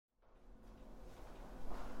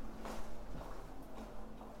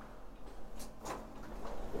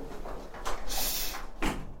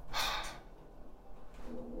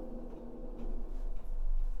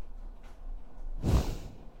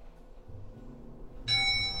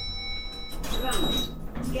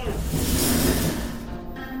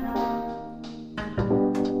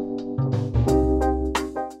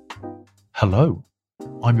Hello,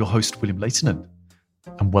 I'm your host, William Leitonen,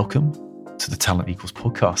 and welcome to the Talent Equals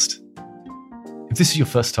podcast. If this is your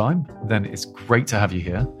first time, then it's great to have you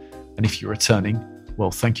here. And if you're returning, well,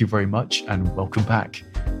 thank you very much and welcome back.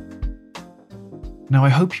 Now, I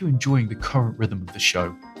hope you're enjoying the current rhythm of the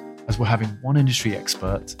show, as we're having one industry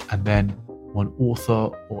expert and then one author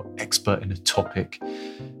or expert in a topic.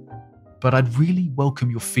 But I'd really welcome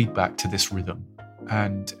your feedback to this rhythm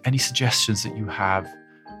and any suggestions that you have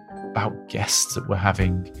about guests that we're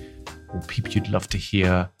having or people you'd love to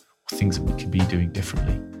hear or things that we can be doing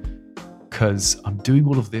differently. Because I'm doing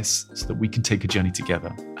all of this so that we can take a journey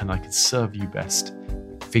together and I can serve you best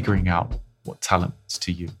figuring out what talent is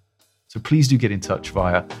to you. So please do get in touch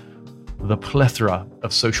via the plethora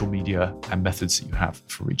of social media and methods that you have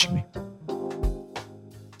for reaching me.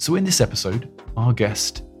 So in this episode, our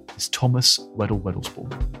guest is Thomas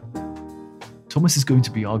Wedel-Wedelsborg. Thomas is going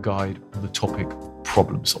to be our guide on the topic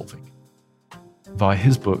problem solving via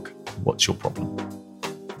his book, What's Your Problem?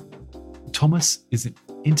 Thomas is an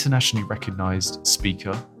internationally recognized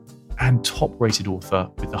speaker and top-rated author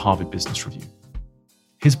with the Harvard Business Review.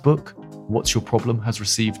 His book, What's Your Problem, has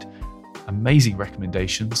received amazing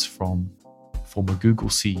recommendations from former Google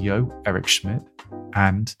CEO Eric Schmidt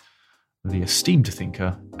and the esteemed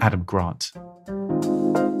thinker Adam Grant.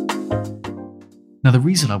 Now, the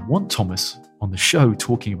reason I want Thomas on the show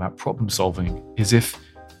talking about problem solving is if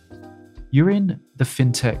you're in the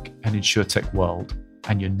fintech and insurtech world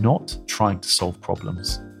and you're not trying to solve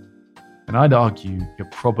problems, and I'd argue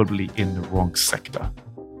you're probably in the wrong sector.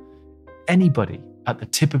 Anybody at the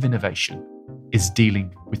tip of innovation is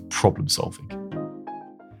dealing with problem solving.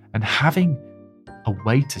 And having a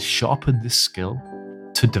way to sharpen this skill,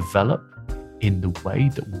 to develop in the way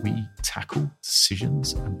that we tackle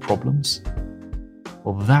decisions and problems,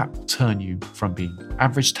 well, that will turn you from being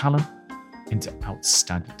average talent into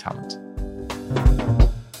outstanding talent.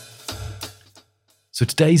 So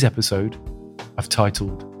today's episode I've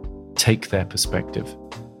titled Take Their Perspective.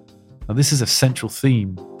 Now, this is a central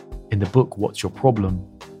theme in the book, What's Your Problem?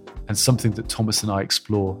 And something that Thomas and I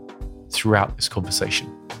explore throughout this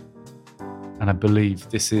conversation. And I believe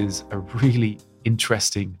this is a really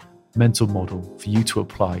interesting mental model for you to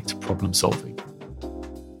apply to problem solving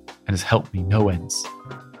and has helped me no ends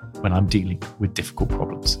when I'm dealing with difficult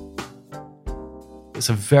problems. It's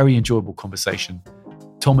a very enjoyable conversation.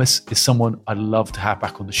 Thomas is someone I'd love to have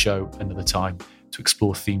back on the show another time to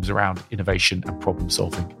explore themes around innovation and problem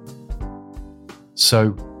solving.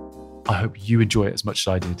 So I hope you enjoy it as much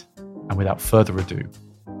as I did. And without further ado,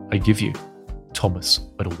 I give you Thomas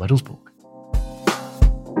Wedel-Wedelsborg.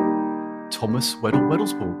 Thomas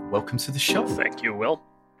Wedel-Wedelsborg, welcome to the show. Thank you, Will.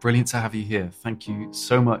 Brilliant to have you here. Thank you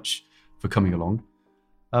so much for coming along.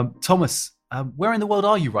 Thomas, where in the world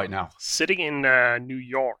are you right now? Sitting in New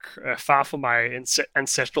York, far from my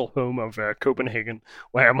ancestral home of Copenhagen,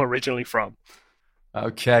 where I'm originally from.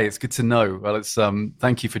 Okay, it's good to know. Well, it's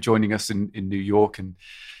thank you for joining us in New York and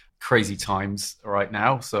crazy times right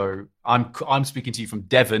now. So I'm speaking to you from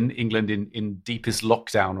Devon, England, in deepest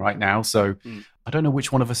lockdown right now. So I don't know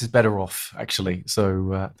which one of us is better off, actually.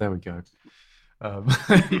 So there we go.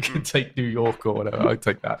 You can take New York or whatever. I'll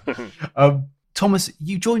take that. Thomas,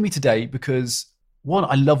 you joined me today because, one,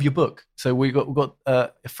 I love your book. So we've got a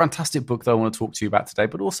fantastic book that I want to talk to you about today,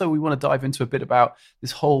 but also we want to dive into a bit about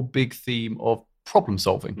this whole big theme of problem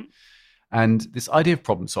solving and this idea of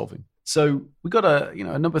problem solving. So we've got a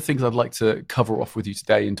number of things I'd like to cover off with you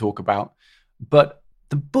today and talk about. But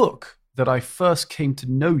the book that I first came to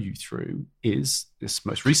know you through is this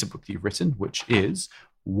most recent book that you've written, which is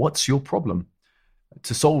What's Your Problem?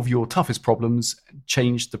 To solve your toughest problems,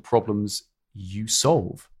 change the problems you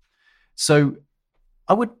solve. So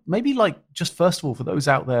I would maybe just first of all, for those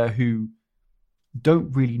out there who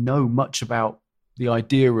don't really know much about the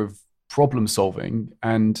idea of problem solving,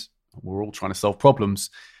 and we're all trying to solve problems,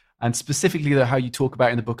 and specifically how you talk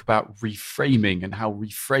about in the book about reframing and how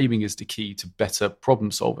reframing is the key to better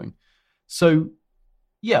problem solving. So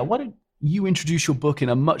yeah, why don't you introduce your book in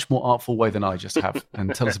a much more artful way than I just have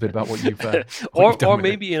and tell us a bit about what you've done. Or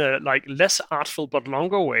maybe in a less artful but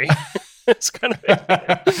longer way. It's kind of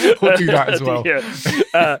we'll do that as well.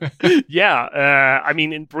 I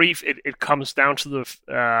mean, in brief, it comes down to the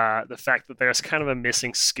fact that there's kind of a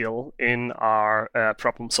missing skill in our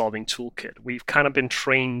problem-solving toolkit. We've kind of been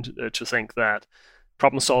trained to think that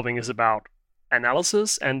problem solving is about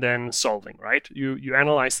analysis and then solving, right? You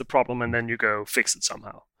analyze the problem and then you go fix it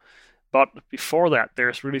somehow. But before that,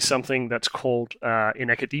 there's really something that's called, in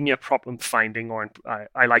academia, problem finding, or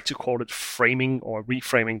I like to call it framing or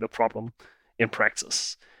reframing the problem in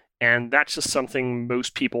practice. And that's just something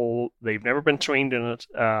most people, they've never been trained in it.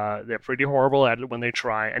 They're pretty horrible at it when they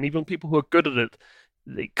try. And even people who are good at it,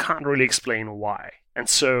 they can't really explain why. And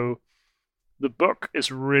so the book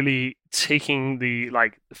is really taking the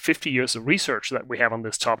 50 years of research that we have on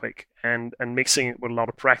this topic and mixing it with a lot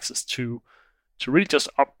of practice to really just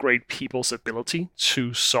upgrade people's ability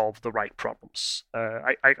to solve the right problems.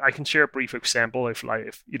 I can share a brief example if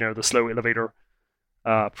the slow elevator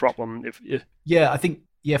problem. I think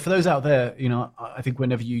for those out there, I think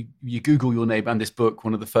whenever you Google your name and this book,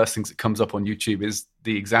 one of the first things that comes up on YouTube is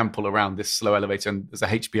the example around this slow elevator. And there's a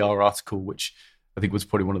HBR article, which I think was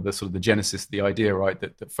probably one of the sort of the genesis, the idea, right,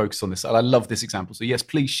 that focused on this. And I love this example. So yes,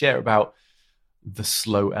 please share about the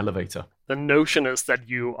slow elevator. The notion is that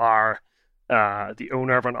you are the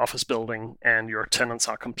owner of an office building and your tenants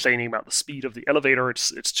are complaining about the speed of the elevator.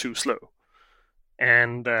 It's too slow.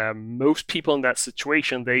 And most people in that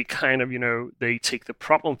situation, they kind of, they take the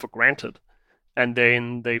problem for granted and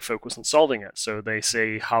then they focus on solving it. So they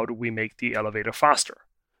say, how do we make the elevator faster?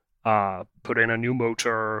 Put in a new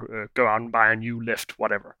motor, go out and buy a new lift,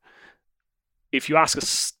 whatever. If you ask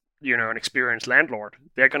an experienced landlord,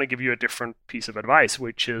 they're going to give you a different piece of advice,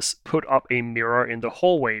 which is put up a mirror in the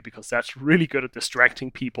hallway because that's really good at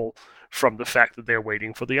distracting people from the fact that they're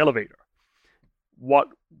waiting for the elevator. What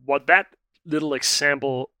that little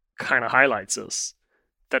example kind of highlights is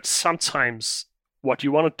that sometimes what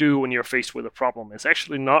you want to do when you're faced with a problem is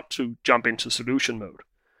actually not to jump into solution mode,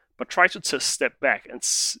 but try to just step back and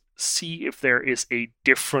see if there is a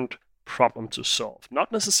different problem to solve.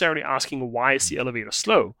 Not necessarily asking why is the elevator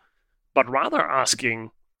slow, but rather asking,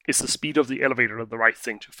 is the speed of the elevator the right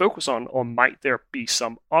thing to focus on, or might there be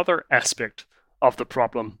some other aspect of the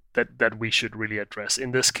problem that we should really address?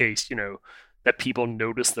 In this case, that people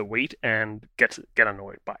notice the wait and get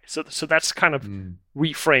annoyed by. So that's kind of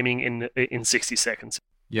reframing in 60 seconds.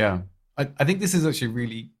 Yeah. I think this is actually a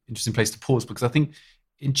really interesting place to pause, because I think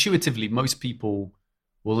intuitively most people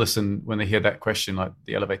will listen when they hear that question, like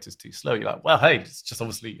the elevator's too slow. You're like, well, hey, it's just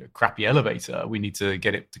obviously a crappy elevator. We need to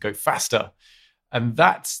get it to go faster. And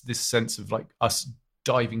that's this sense of like us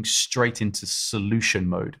diving straight into solution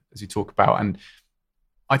mode, as you talk about. And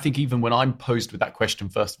I think even when I'm posed with that question,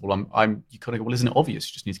 first of all, you kind of go, well, isn't it obvious?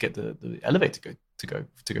 You just need to get the elevator to go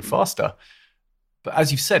faster. But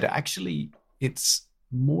as you've said, actually, it's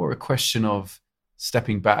more a question of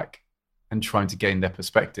stepping back and trying to gain their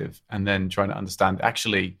perspective, and then trying to understand,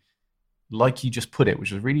 actually, like you just put it,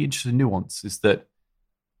 which was really interesting nuance, is that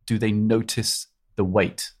do they notice the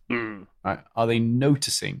wait? Right? Are they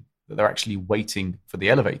noticing that they're actually waiting for the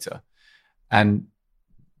elevator? And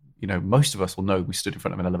most of us will know we stood in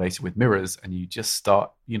front of an elevator with mirrors, and you just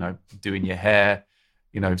start, doing your hair,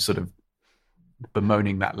 sort of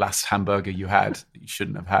bemoaning that last hamburger you had that you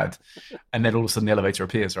shouldn't have had. And then all of a sudden the elevator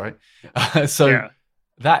appears, right?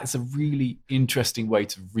 That's a really interesting way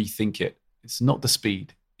to rethink it. It's not the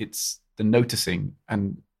speed, it's the noticing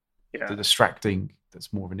and the distracting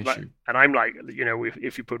that's more of an issue. And I'm like,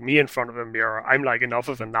 if you put me in front of a mirror, I'm like enough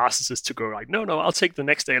of a narcissist to go like, no, I'll take the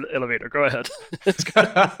next elevator. Go ahead.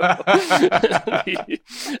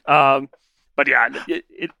 But yeah,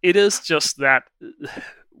 it is just that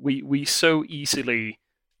we so easily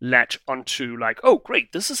latch onto like, oh,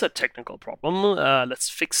 great, this is a technical problem. Let's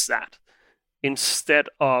fix that. Instead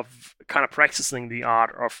of kind of practicing the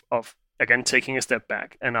art of again, taking a step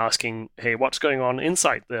back and asking, hey, what's going on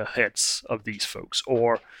inside the heads of these folks?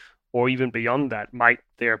 Or even beyond that, might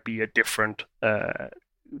there be a different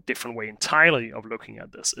way entirely of looking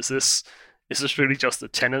at this? Is this really just the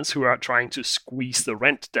tenants who are trying to squeeze the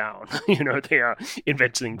rent down? They are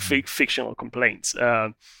inventing fictional complaints.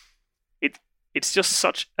 It's just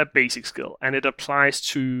such a basic skill, and it applies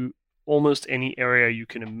to almost any area you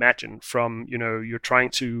can imagine. From, you're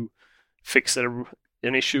trying to fix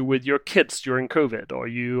an issue with your kids during COVID, or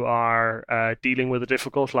you are dealing with a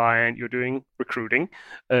difficult client, you're doing recruiting,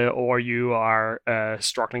 or you are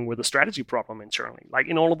struggling with a strategy problem internally. Like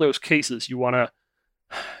in all of those cases, you want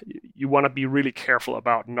to be really careful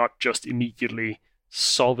about not just immediately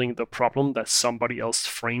solving the problem that somebody else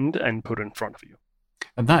framed and put in front of you.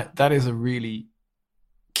 And that is a really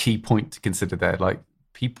key point to consider there. Like,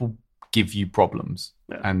 people give you problems,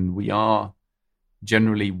 and we are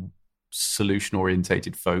generally solution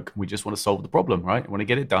orientated folk. We just want to solve the problem, right? We want to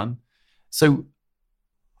get it done. So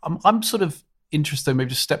I'm sort of interested, maybe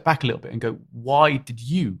just step back a little bit and go, why did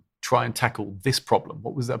you try and tackle this problem?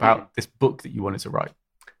 What was it about this book that you wanted to write?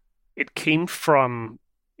 It came from,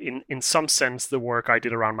 in some sense, the work I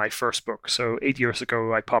did around my first book. So 8 years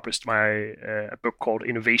ago, I published my book called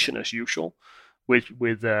Innovation as Usual, with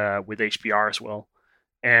HBR as well.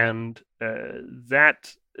 And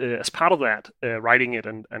that as part of that, writing it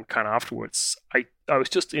and kind of afterwards, I was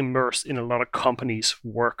just immersed in a lot of companies'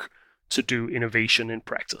 work to do innovation in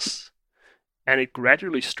practice. And it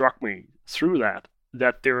gradually struck me through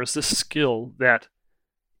that there is this skill that,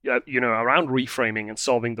 around reframing and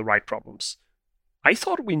solving the right problems. I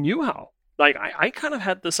thought we knew how. Like, I kind of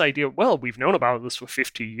had this idea, well, we've known about this for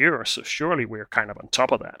 50 years, so surely we're kind of on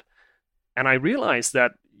top of that. And I realized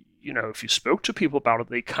that, if you spoke to people about it,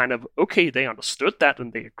 they kind of, okay, they understood that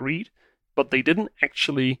and they agreed, but they didn't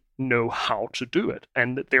actually know how to do it.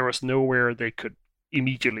 And that there was nowhere they could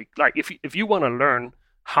immediately, like, if you want to learn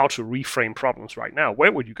how to reframe problems right now,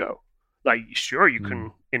 where would you go? Like, sure, you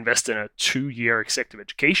can invest in a 2-year executive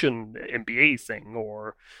education MBA thing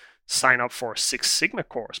or sign up for a Six Sigma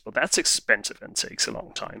course, but that's expensive and takes a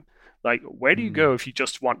long time. Like, where do you go if you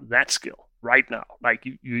just want that skill right now? Like,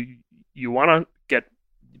 you want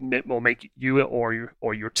to make you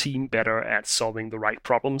or your team better at solving the right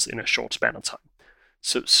problems in a short span of time.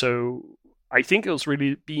 So I think it was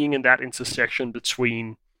really being in that intersection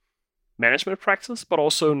between management practice, but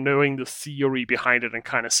also knowing the theory behind it and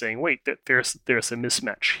kind of saying, wait, there's a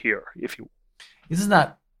mismatch here. Isn't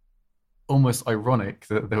that almost ironic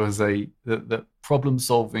that there was that problem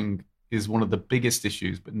solving is one of the biggest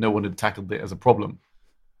issues, but no one had tackled it as a problem.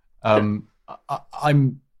 I'm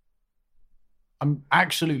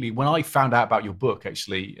absolutely, when I found out about your book,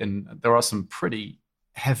 actually, and there are some pretty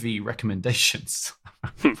heavy recommendations.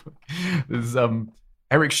 There's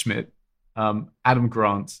Eric Schmidt, Adam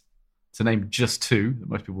Grant, to name just two that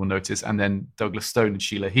most people will notice, and then Douglas Stone and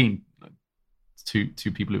Sheila Heen, two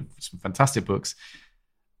people who've some fantastic books.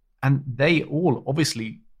 And they all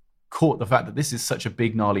obviously caught the fact that this is such a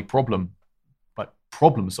big, gnarly problem, but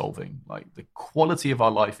problem solving, like the quality of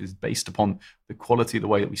our life is based upon the quality of the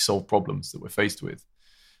way that we solve problems that we're faced with.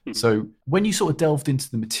 Mm-hmm. So when you sort of delved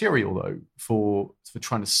into the material, though, for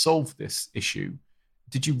trying to solve this issue,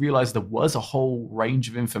 did you realize there was a whole range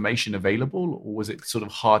of information available, or was it sort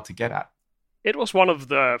of hard to get at? It was one of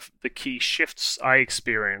the key shifts I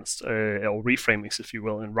experienced, or reframings, if you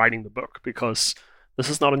will, in writing the book, because this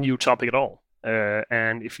is not a new topic at all.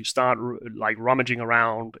 And if you start rummaging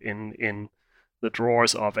around in the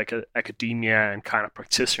drawers of academia and kind of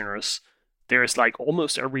practitioners, there's like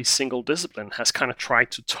almost every single discipline has kind of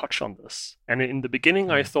tried to touch on this. And in the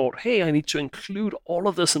beginning, I thought, hey, I need to include all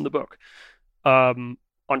of this in the book.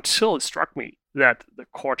 Until it struck me that the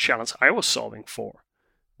core challenge I was solving for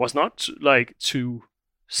was not to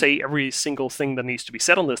say every single thing that needs to be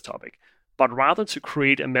said on this topic, but rather to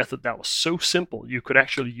create a method that was so simple you could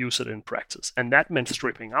actually use it in practice. And that meant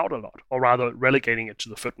stripping out a lot, or rather relegating it to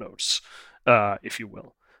the footnotes, if you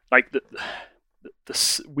will. Like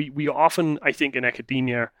we often, I think, in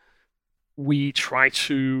academia, we try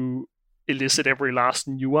to elicit every last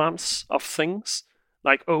nuance of things.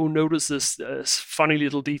 Like, oh, notice this funny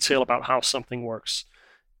little detail about how something works.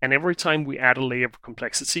 And every time we add a layer of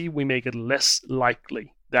complexity, we make it less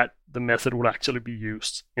likely that the method will actually be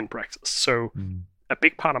used in practice. So a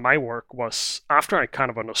big part of my work was, after I kind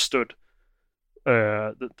of understood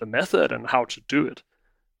the method and how to do it,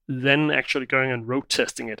 then actually going and road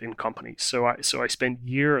testing it in companies. So I spent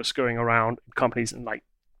years going around in companies and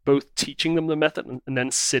both teaching them the method and then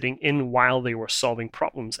sitting in while they were solving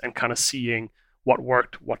problems and kind of seeing what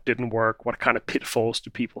worked, what didn't work, what kind of pitfalls do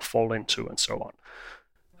people fall into, and so on.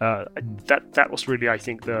 That was really, I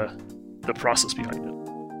think, the process behind it.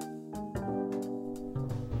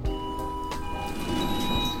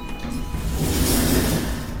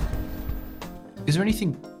 Is there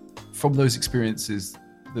anything from those experiences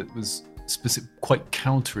that was quite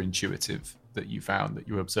counterintuitive that you found, that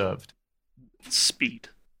you observed? Speed.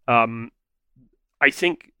 I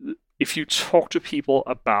think if you talk to people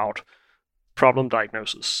about problem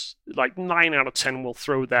diagnosis, like 9 out of 10 will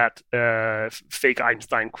throw that fake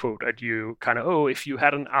Einstein quote at you, kind of, oh, if you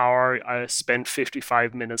had an hour, I spent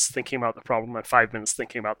 55 minutes thinking about the problem and 5 minutes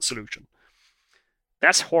thinking about the solution.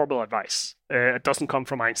 That's horrible advice. It doesn't come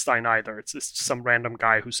from Einstein either. It's some random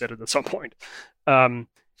guy who said it at some point.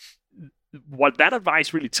 What that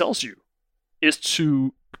advice really tells you is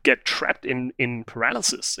to get trapped in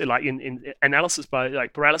paralysis, like in analysis by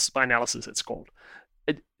paralysis by analysis, it's called.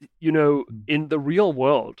 In the real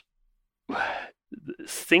world,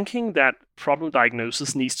 thinking that problem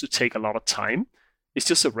diagnosis needs to take a lot of time is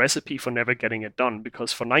just a recipe for never getting it done,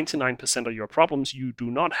 because for 99% of your problems, you do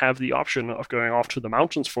not have the option of going off to the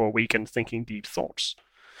mountains for a week and thinking deep thoughts.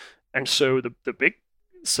 And so the big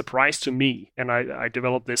surprise to me, and I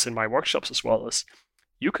developed this in my workshops as well, is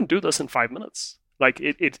you can do this in 5 minutes. Like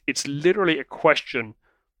it's literally a question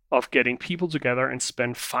of getting people together and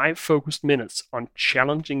spend 5 focused minutes on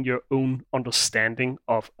challenging your own understanding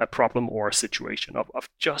of a problem or a situation, of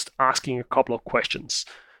just asking a couple of questions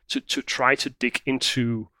to try to dig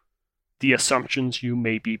into the assumptions you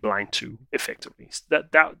may be blind to effectively.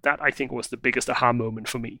 That I think was the biggest aha moment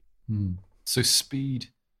for me. So speed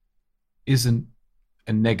isn't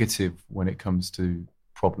a negative when it comes to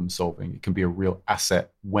problem solving. It can be a real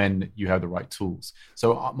asset when you have the right tools.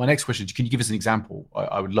 So my next question, can you give us an example?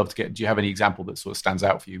 I would love to get, do you have any example that sort of stands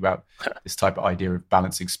out for you about this type of idea of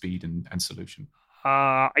balancing speed and solution?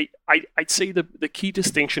 I'd say the key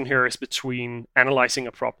distinction here is between analyzing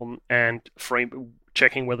a problem and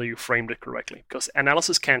checking whether you framed it correctly, because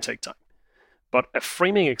analysis can take time. But a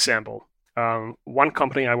framing example, one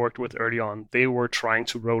company I worked with early on, they were trying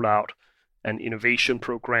to roll out an innovation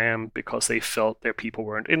program because they felt their people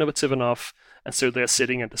weren't innovative enough, and so they're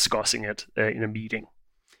sitting and discussing it in a meeting.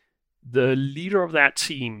 The leader of that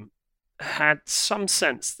team had some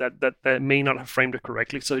sense that they may not have framed it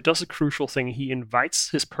correctly, so he does a crucial thing. He invites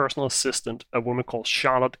his personal assistant, a woman called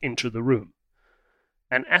Charlotte, into the room.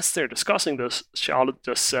 And as they're discussing this, Charlotte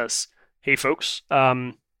just says, "Hey folks,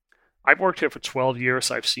 I've worked here for 12 years.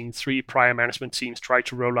 I've seen 3 prior management teams try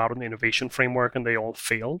to roll out an innovation framework and they all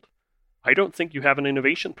failed. I don't think you have an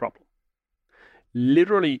innovation problem."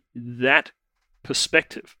 Literally, that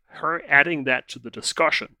perspective, her adding that to the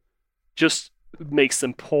discussion, just makes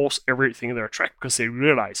them pause everything in their track because they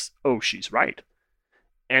realize, oh, she's right.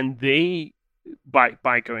 And they,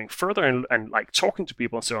 by going further and like talking to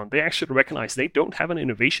people and so on, they actually recognize they don't have an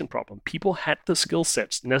innovation problem. People had the skill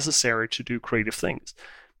sets necessary to do creative things.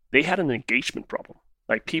 They had an engagement problem.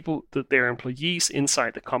 Like people, that their employees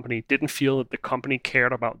inside the company didn't feel that the company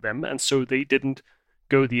cared about them, and so they didn't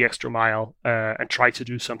go the extra mile and try to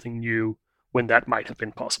do something new when that might have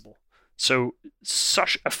been possible. So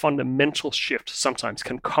such a fundamental shift sometimes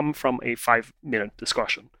can come from a 5-minute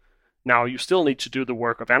discussion. Now, you still need to do the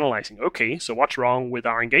work of analyzing, okay, so what's wrong with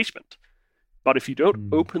our engagement? But if you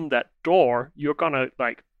don't open that door, you're going to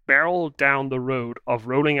like barrel down the road of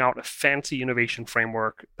rolling out a fancy innovation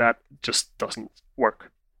framework that just doesn't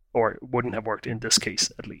work, or wouldn't have worked in this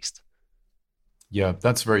case, at least. Yeah,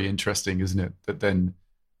 that's very interesting, isn't it? That then,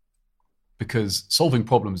 because solving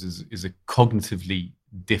problems is a cognitively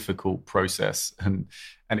difficult process, and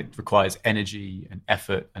it requires energy and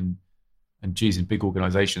effort, and geez, in big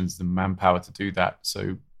organizations, the manpower to do that.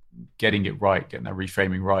 So getting it right, getting that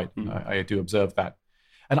reframing right, I do observe that.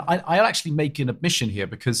 And I actually make an admission here,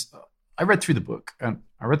 because I read through the book, and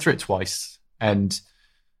I read through it twice. And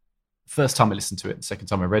first time I listened to it, the second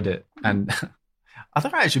time I read it, and I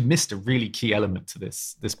thought I actually missed a really key element to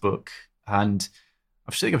this book. And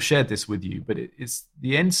I think I've shared this with you, but it's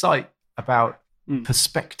the insight about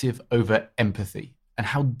perspective over empathy, and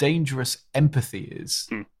how dangerous empathy is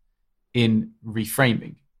in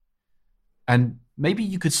reframing. And maybe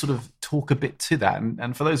you could sort of talk a bit to that.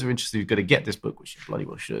 And for those who are interested, who've got to get this book, which you bloody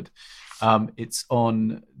well should.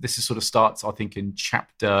 This is sort of starts, I think, in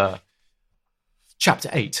chapter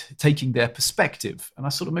 8, taking their perspective. And I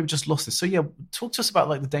sort of maybe just lost this. So yeah, talk to us about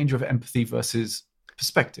like the danger of empathy versus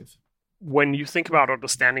perspective. When you think about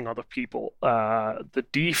understanding other people, the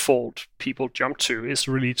default people jump to is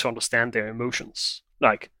really to understand their emotions.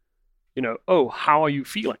 Like, oh, how are you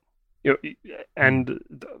feeling? And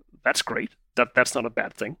that's great. That's not a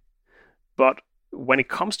bad thing. But when it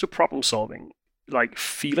comes to problem solving, like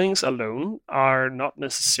feelings alone are not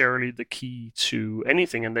necessarily the key to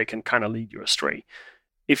anything, and they can kind of lead you astray.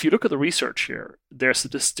 If you look at the research here, there's a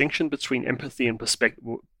distinction between empathy and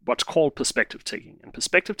what's called perspective taking. And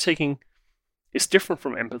perspective taking is different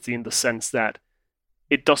from empathy in the sense that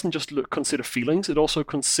it doesn't just consider feelings; it also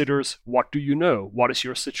considers what do you know, what is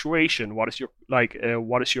your situation, what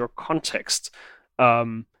is your context.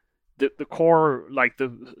 The core, like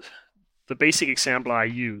the basic example I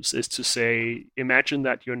use is to say, imagine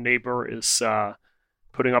that your neighbor is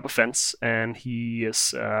putting up a fence and he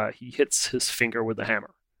hits his finger with a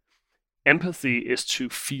hammer. Empathy is to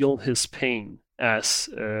feel his pain as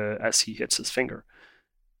he hits his finger.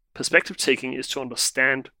 Perspective taking is to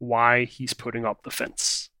understand why he's putting up the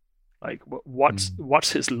fence. Like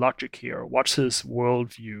what's his logic here? What's his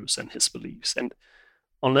worldviews and his beliefs? And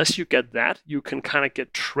unless you get that, you can kind of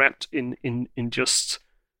get trapped in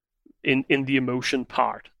the emotion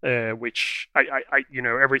part, which I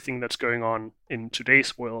everything that's going on in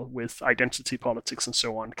today's world with identity politics and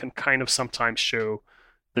so on can kind of sometimes show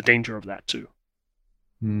the danger of that too.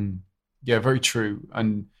 Yeah, very true.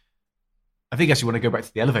 And I think as you want to go back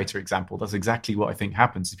to the elevator example, that's exactly what I think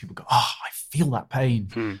happens. Is people go, oh, I feel that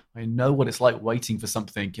pain. I know what it's like waiting for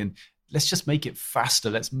something. And let's just make it faster.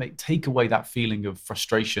 Let's take away that feeling of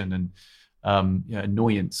frustration and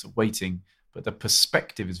annoyance of waiting. But the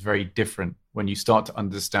perspective is very different when you start to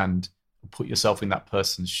understand, put yourself in that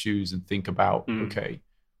person's shoes and think about, okay,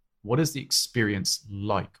 what is the experience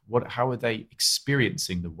like? How are they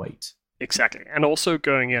experiencing the wait? Exactly. And also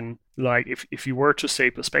going in, like, if you were to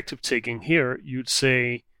say perspective taking here, you'd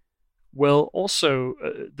say, well, also,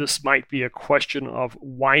 this might be a question of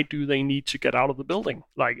why do they need to get out of the building?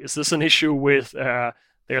 Like, is this an issue with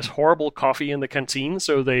there's horrible coffee in the canteen,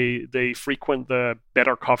 so they frequent the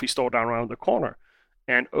better coffee store down around the corner?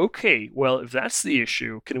 And okay, well, if that's the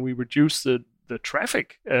issue, can we reduce the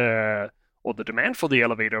traffic or the demand for the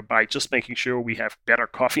elevator by just making sure we have better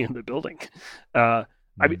coffee in the building? I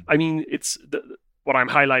mean, it's what I'm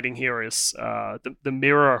highlighting here is the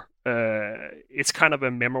mirror. It's kind of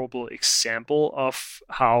a memorable example of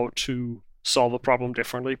how to solve a problem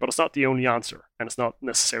differently, but it's not the only answer, and it's not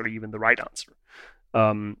necessarily even the right answer.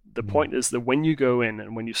 The point is that when you go in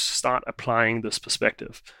and when you start applying this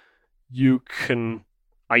perspective, you can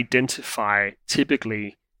identify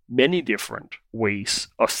typically many different ways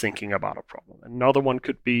of thinking about a problem. Another one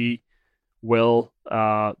could be, well,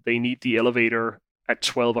 they need the elevator at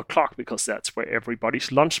 12 o'clock because that's where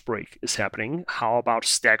everybody's lunch break is happening. How about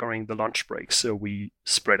staggering the lunch break so we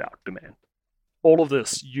spread out demand? All of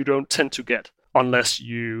this you don't tend to get unless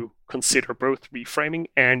you consider both reframing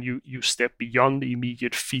and you step beyond the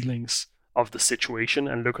immediate feelings of the situation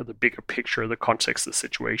and look at the bigger picture, the context of the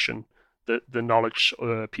situation, the knowledge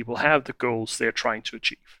people have, the goals they're trying to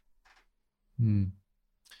achieve.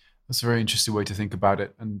 That's a very interesting way to think about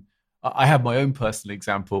it. And I have my own personal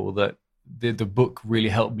example that the book really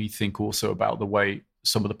helped me think also about the way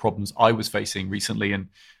some of the problems I was facing recently. And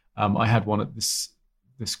I had one at this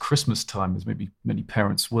Christmas time, as maybe many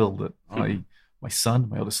parents will, that my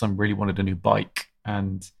eldest son really wanted a new bike.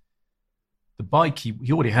 And the bike, he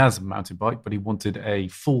already has a mountain bike, but he wanted a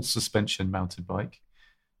full suspension mountain bike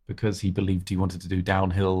because he believed he wanted to do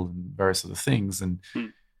downhill and various other things. And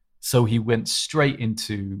so he went straight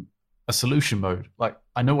into a solution mode. Like,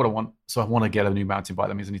 I know what I want, so I want to get a new mountain bike.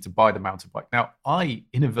 That means I need to buy the mountain bike. Now, I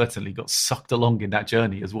inadvertently got sucked along in that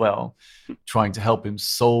journey as well, trying to help him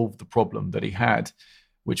solve the problem that he had,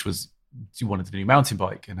 which was he wanted a new mountain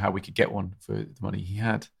bike and how we could get one for the money he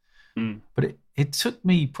had. But it took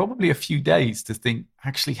me probably a few days to think,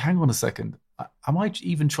 actually, hang on a second. Am I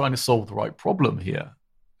even trying to solve the right problem here?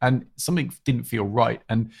 And something didn't feel right.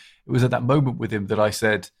 And it was at that moment with him that I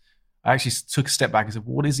actually took a step back and said,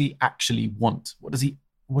 what does he actually want? What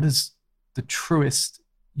is the truest,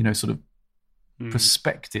 sort of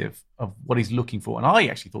perspective of what he's looking for? And I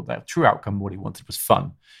actually thought that true outcome of what he wanted was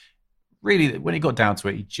fun. Really, when it got down to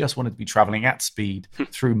it, he just wanted to be traveling at speed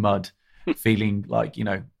through mud, feeling like,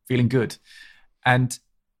 feeling good. And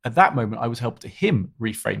at that moment, I was helping him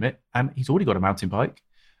reframe it. And he's already got a mountain bike.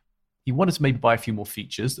 He wanted to maybe buy a few more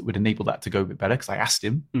features that would enable that to go a bit better, because I asked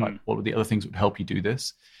him, like, what are the other things that would help you do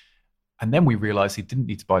this? And then we realized he didn't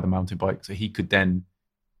need to buy the mountain bike, so he could then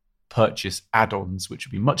purchase add-ons, which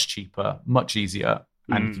would be much cheaper, much easier,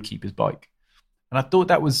 and he could keep his bike. And I thought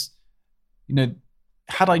that was,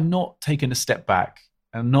 had I not taken a step back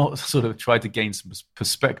and not sort of tried to gain some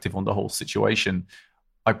perspective on the whole situation,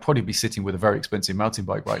 I'd probably be sitting with a very expensive mountain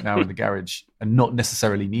bike right now in the garage and not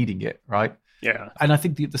necessarily needing it, right? Yeah. And I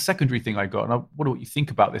think the secondary thing I got, and I wonder what you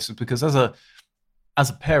think about this, is because as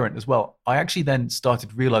a parent as well, I actually then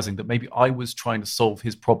started realizing that maybe I was trying to solve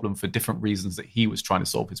his problem for different reasons that he was trying to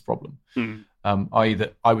solve his problem. I.e.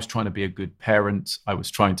 that I was trying to be a good parent, I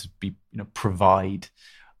was trying to be, provide.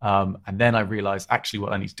 And then I realized actually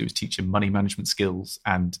what I need to do is teach him money management skills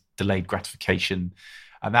and delayed gratification.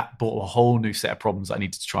 And that brought a whole new set of problems I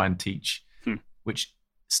needed to try and teach, which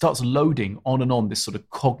starts loading on and on this sort of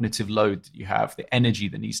cognitive load that you have, the energy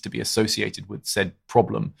that needs to be associated with said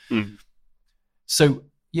problem. So,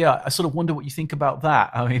 yeah, I sort of wonder what you think about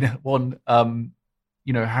that. I mean,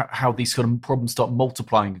 how these sort of problems start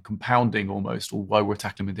multiplying and compounding almost, or why we're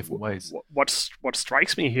tackling them in different ways. What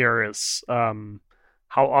strikes me here is how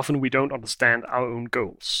often we don't understand our own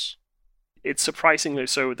goals. It's surprisingly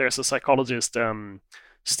so. There's a psychologist,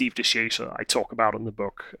 Steve DeShazer, I talk about in the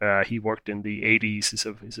book. He worked in the 80s.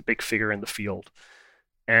 He's a big figure in the field.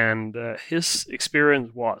 And his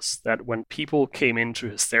experience was that when people came into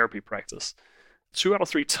his therapy practice, 2 out of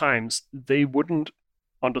 3 times, they wouldn't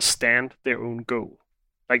understand their own goal.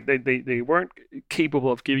 Like they weren't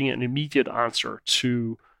capable of giving an immediate answer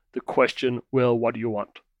to the question, well, what do you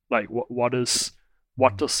want? Like, what does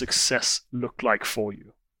success look like for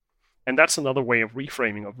you? And that's another way of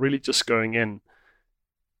reframing, of really just going in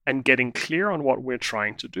and getting clear on what we're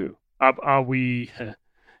trying to do. Are we,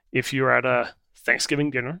 If you're at a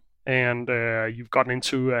Thanksgiving dinner and you've gotten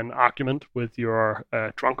into an argument with your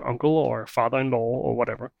drunk uncle or father-in-law or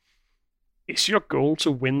whatever, is your goal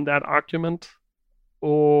to win that argument,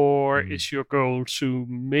 or is your goal to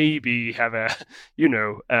maybe have a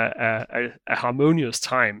a harmonious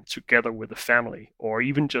time together with the family, or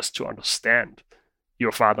even just to understand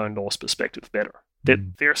your father-in-law's perspective better?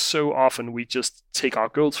 That there's so often we just take our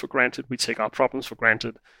goals for granted, we take our problems for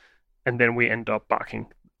granted, and then we end up barking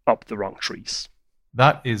up the wrong trees.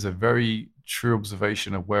 That is a very true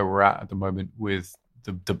observation of where we're at the moment with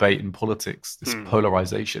the debate in politics, this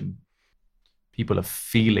polarization. People are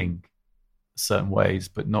feeling certain ways,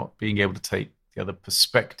 but not being able to take the other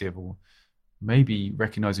perspective, or maybe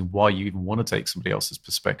recognizing why you even want to take somebody else's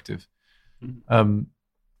perspective.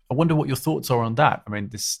 I wonder what your thoughts are on that. I mean,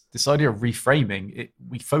 this idea of reframing,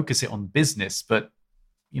 we focus it on business, but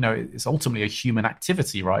it's ultimately a human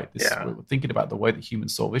activity, right? We're thinking about the way that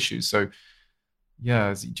humans solve issues. So,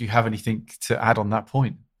 do you have anything to add on that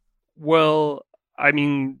point? Well, I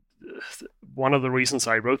mean, one of the reasons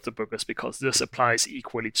I wrote the book is because this applies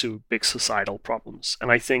equally to big societal problems.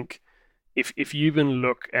 And I think if you even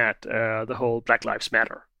look at the whole Black Lives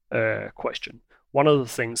Matter question, one of the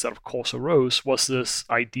things that, of course, arose was this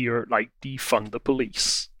idea like defund the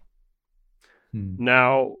police.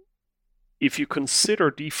 Now, if you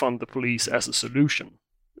consider defund the police as a solution,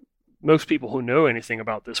 most people who know anything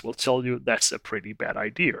about this will tell you that's a pretty bad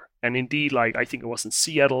idea. And indeed, like I think it was in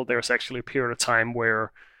Seattle, there's actually a period of time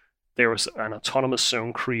where there was an autonomous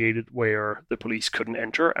zone created where the police couldn't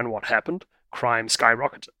enter. And what happened? Crime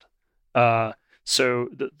skyrocketed. So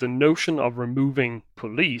the notion of removing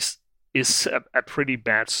police is a pretty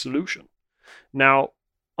bad solution. Now,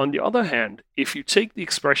 on the other hand, if you take the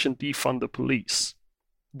expression defund the police,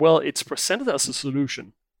 well, it's presented as a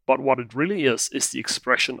solution, but what it really is the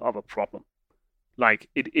expression of a problem. Like,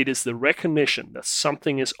 it is the recognition that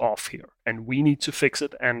something is off here, and we need to fix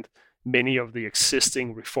it, and many of the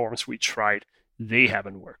existing reforms we tried, they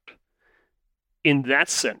haven't worked. In that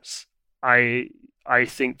sense, I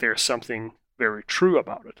think there's something very true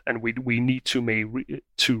about it, and we need to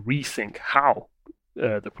rethink how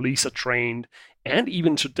the police are trained, and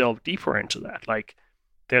even to delve deeper into that. Like,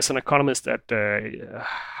 there's an economist at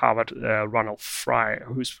Harvard, Ronald Fry,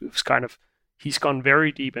 who's kind of, he's gone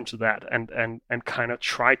very deep into that and kind of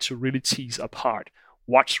tried to really tease apart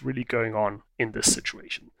what's really going on in this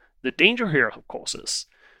situation. The danger here, of course, is,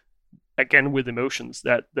 again, with emotions,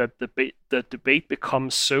 that the debate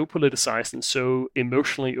becomes so politicized and so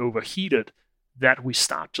emotionally overheated that we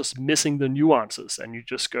start just missing the nuances, and you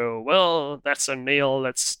just go, well, that's a nail,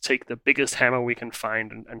 let's take the biggest hammer we can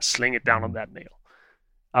find and sling it down on that nail.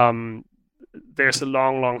 There's a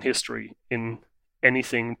long history in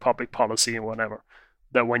anything, public policy and whatever,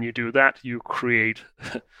 that when you do that, you create,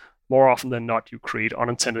 more often than not, you create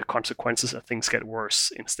unintended consequences, and things get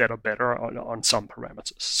worse instead of better on some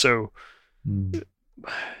parameters. So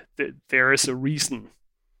there is a reason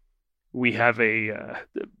we have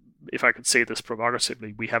if I could say this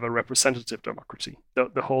provocatively, we have a representative democracy.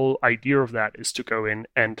 The whole idea of that is to go in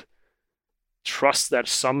and trust that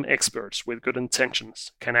some experts with good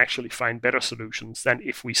intentions can actually find better solutions than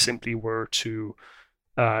if we simply were to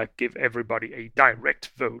give everybody a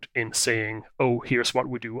direct vote in saying, oh, here's what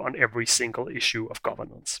we do on every single issue of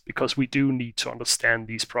governance. Because we do need to understand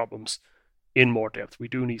these problems in more depth. We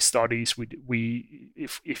do need studies.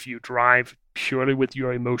 If you drive purely with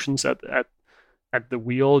your emotions at the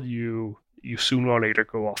wheel, you sooner or later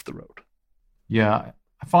go off the road. Yeah,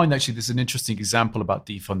 I find actually there's an interesting example about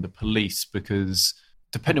defund the police, because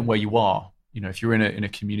depending on where you are, if you're in a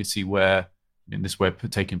community where, in this way,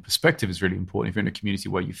 taking perspective is really important. If you're in a community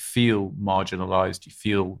where you feel marginalized, you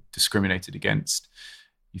feel discriminated against,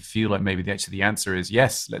 you feel like maybe the answer is,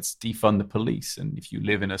 yes, let's defund the police. And if you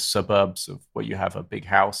live in a suburbs of where you have a big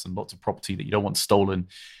house and lots of property that you don't want stolen,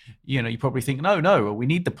 you probably think, no, we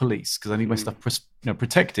need the police because I need my stuff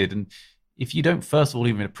protected. And if you don't, first of all,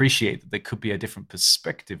 even appreciate that there could be a different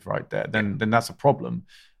perspective right there, then that's a problem.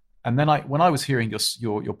 And then when I was hearing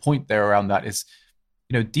your point there around that is,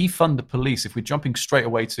 defund the police. If we're jumping straight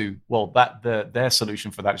away to, well, their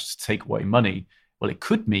solution for that is to take away money. Well, it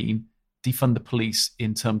could mean defund the police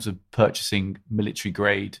in terms of purchasing military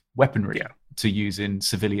grade weaponry to use in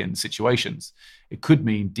civilian situations. It could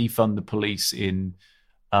mean defund the police in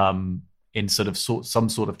some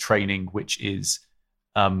sort of training which is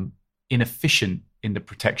inefficient in the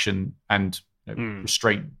protection and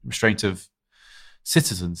restraint of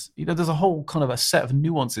citizens. There's a whole kind of a set of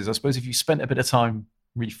nuances. I suppose if you spent a bit of time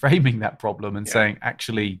reframing that problem and saying,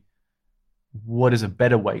 actually, what is a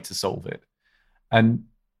better way to solve it? And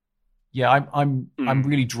Yeah, I'm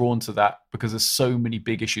really drawn to that because there's so many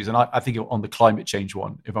big issues, and I think on the climate change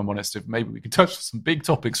one, if I'm honest, if maybe we can touch on some big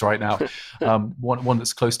topics right now. One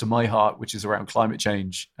that's close to my heart, which is around climate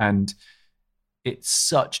change, and it's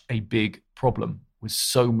such a big problem with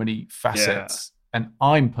so many facets. Yeah. And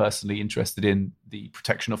I'm personally interested in the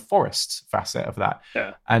protection of forests facet of that.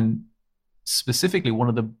 Yeah. And specifically, one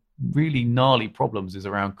of the really gnarly problems is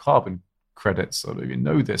around carbon credits. I don't even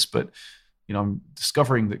know this, but I'm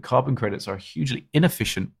discovering that carbon credits are a hugely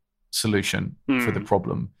inefficient solution for the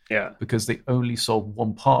problem. Yeah. Because they only solve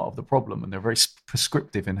one part of the problem, and they're very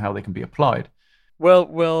prescriptive in how they can be applied.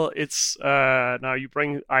 Well, it's now you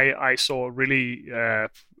bring. I saw a really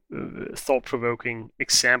thought-provoking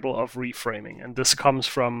example of reframing, and this comes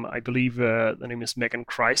from, I believe, the name is Megan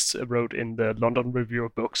Christ, wrote in the London Review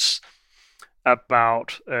of Books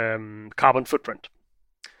about carbon footprint.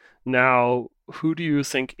 Now, who do you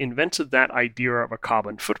think invented that idea of a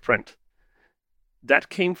carbon footprint? That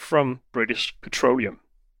came from British Petroleum.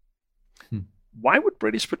 Why would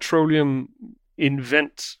British Petroleum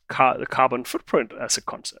invent the carbon footprint as a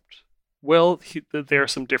concept? Well, there are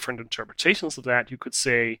some different interpretations of that. You could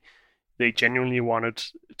say they genuinely wanted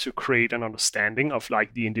to create an understanding of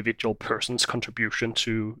like the individual person's contribution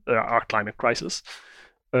to our climate crisis.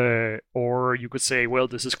 Or you could say, well,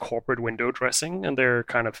 this is corporate window dressing, and they're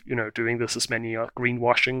kind of, doing this as many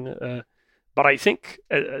greenwashing. But I think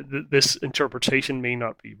this interpretation may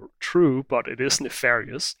not be true, but it is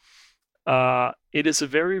nefarious. It is a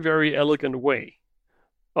very, very elegant way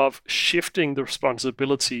of shifting the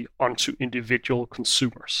responsibility onto individual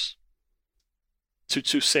consumers.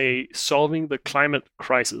 To say solving the climate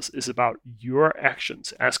crisis is about your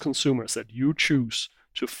actions as consumers, that you choose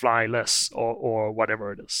to fly less or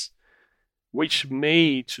whatever it is, which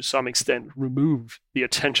may to some extent remove the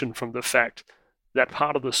attention from the fact that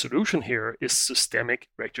part of the solution here is systemic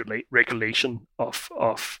regulation of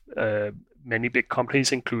many big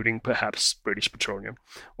companies, including perhaps British Petroleum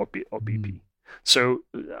or BP. So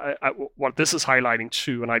what this is highlighting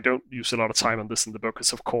too, and I don't use a lot of time on this in the book,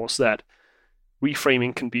 is of course that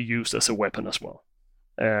reframing can be used as a weapon as well.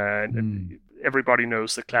 Everybody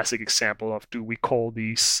knows the classic example of, do we call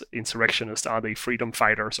these insurrectionists, are they freedom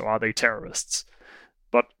fighters or are they terrorists?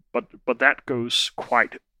 But that goes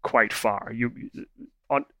quite far.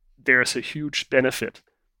 There's a huge benefit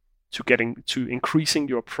to increasing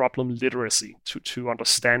your problem literacy, to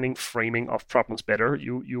understanding framing of problems better.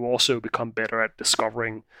 You also become better at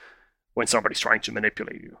discovering when somebody's trying to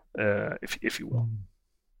manipulate you, if you will.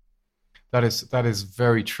 That is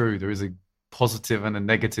very true. There is a positive and a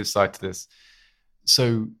negative side to this.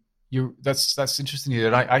 So that's interesting here.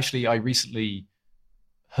 And I recently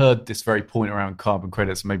heard this very point around carbon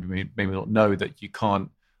credits. Maybe not know that you can't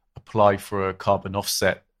apply for a carbon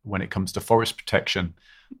offset when it comes to forest protection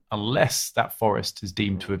unless that forest is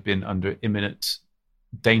deemed to have been under imminent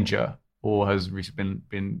danger or has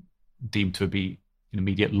been deemed to be in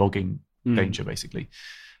immediate logging danger, basically.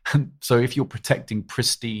 So if you're protecting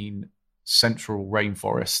pristine central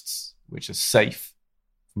rainforests, which are safe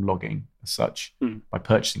from logging as such, by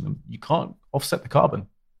purchasing them, you can't offset the carbon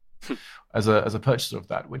as a purchaser of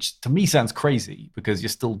that, which to me sounds crazy because you're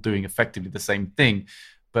still doing effectively the same thing.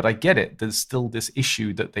 But I get it. There's still this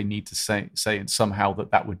issue that they need to say and somehow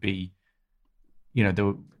that would be,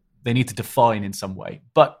 they need to define in some way.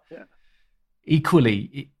 But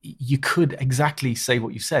equally, you could exactly say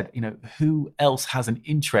what you said. Who else has an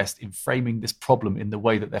interest in framing this problem in the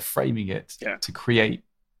way that they're framing it to create,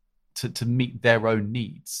 to meet their own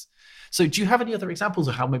needs? So do you have any other examples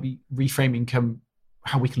of how maybe reframing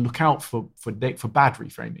how we can look out for bad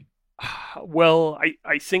reframing? Well,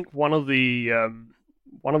 I think one of the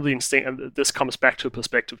instinct, and this comes back to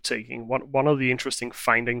perspective taking. One of the interesting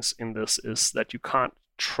findings in this is that you can't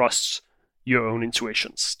trust your own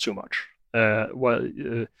intuitions too much.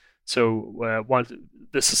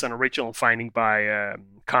 This is an original finding by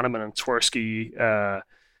Kahneman and Tversky.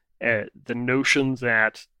 The notion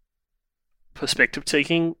that perspective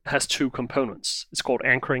taking has two components. It's called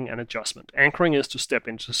anchoring and adjustment. Anchoring is to step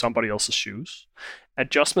into somebody else's shoes.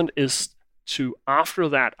 Adjustment is to, after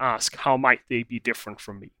that, ask, how might they be different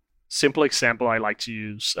from me? Simple example I like to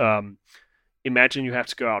use. Imagine you have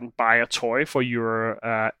to go out and buy a toy for your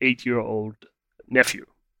 8-year-old nephew.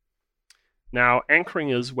 Now, anchoring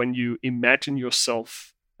is when you imagine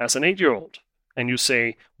yourself as an 8-year-old and you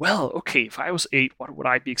say, well, okay, if I was 8, what would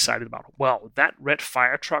I be excited about? Well, that red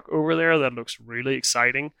fire truck over there, that looks really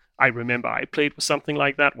exciting. I remember I played with something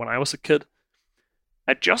like that when I was a kid.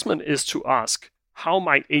 Adjustment is to ask, how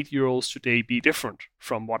might 8-year-olds today be different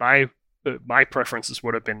from what my preferences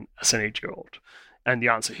would have been as an 8-year-old? And the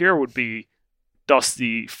answer here would be, does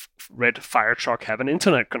the red fire truck have an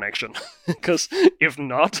internet connection? Because if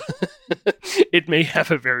not, it may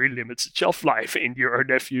have a very limited shelf life in your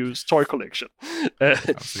nephew's toy collection.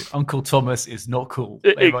 Absolutely. Uncle Thomas is not cool,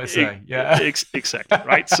 they might say. Yeah, exactly.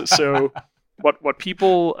 Right. So what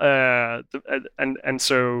people so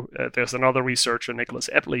there's another researcher, Nicholas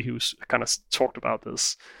Epley, who's kind of talked about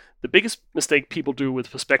this. The biggest mistake people do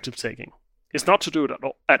with perspective taking is not to do it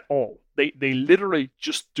at all. They literally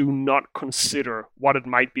just do not consider what it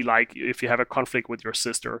might be like if you have a conflict with your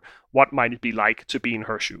sister. What might it be like to be in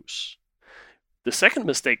her shoes? The second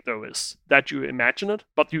mistake, though, is that you imagine it,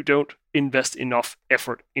 but you don't invest enough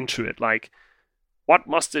effort into it. Like, what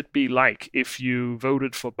must it be like if you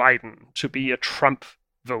voted for Biden to be a Trump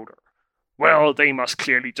voter? Well, they must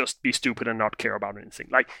clearly just be stupid and not care about anything.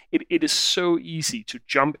 Like, it is so easy to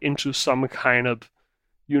jump into some kind of,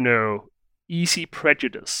 easy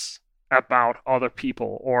prejudice about other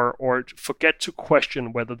people, or forget to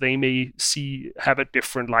question whether they may have a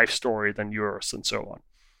different life story than yours, and so on.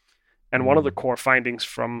 And one of the core findings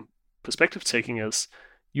from perspective taking is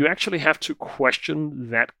you actually have to question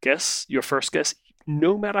that guess, your first guess,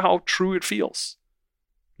 no matter how true it feels.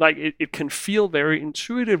 Like, it can feel very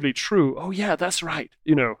intuitively true. Oh yeah, that's right,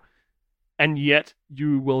 and yet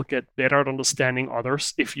you will get better at understanding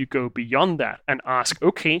others if you go beyond that and ask,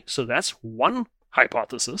 okay, so that's one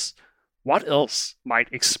hypothesis. What else might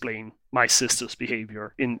explain my sister's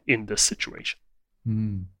behavior in this situation?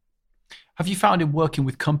 Have you found in working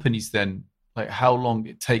with companies then, like how long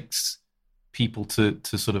it takes people to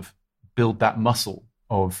sort of build that muscle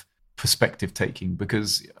of perspective taking?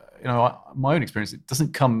 Because, my own experience, it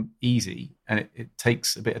doesn't come easy, and it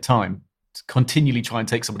takes a bit of time to continually try and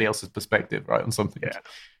take somebody else's perspective, right, on something. Yeah,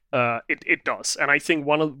 it does, and I think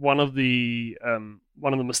one of the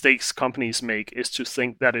mistakes companies make is to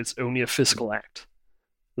think that it's only a physical act.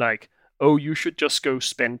 Like, oh, you should just go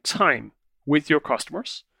spend time with your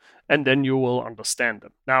customers, and then you will understand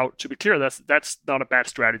them. Now, to be clear, that's not a bad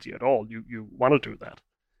strategy at all. You want to do that,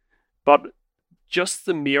 but just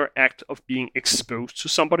the mere act of being exposed to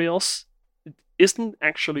somebody else isn't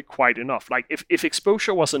actually quite enough. Like, if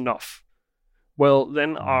exposure was enough, well,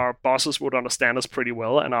 then our bosses would understand us pretty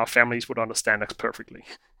well, and our families would understand us perfectly.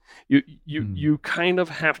 You kind of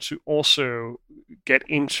have to also get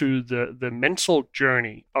into the mental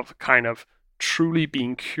journey of kind of truly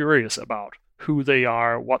being curious about who they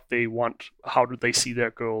are, what they want, how do they see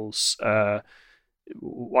their goals,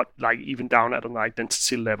 what, like, even down at an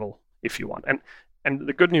identity level, if you want. And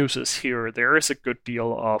the good news is here, there is a good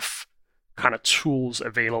deal of kind of tools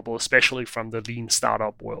available, especially from the lean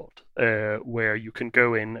startup world, where you can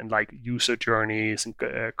go in and like user journeys and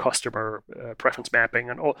customer preference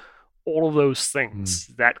mapping and all of those things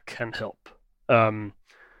that can help.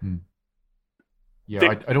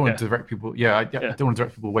 Yeah, I don't want to direct people. I don't want to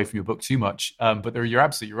direct people away from your book too much. But you're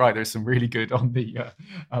absolutely right. There's some really good on the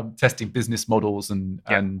testing business models, and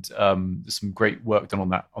there's some great work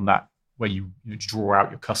done on that where you draw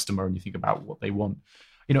out your customer and you think about what they want.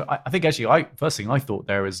 I think actually, first thing I thought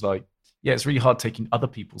there is like, it's really hard taking other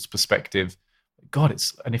people's perspective. God,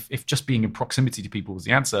 if just being in proximity to people was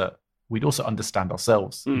the answer, we'd also understand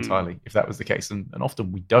ourselves entirely if that was the case. And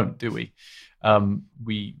often we don't, do we?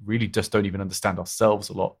 We really just don't even understand ourselves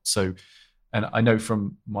a lot. So, and I know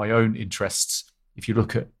from my own interests, if you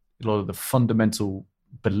look at a lot of the fundamental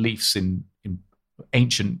beliefs in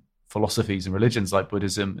ancient philosophies and religions like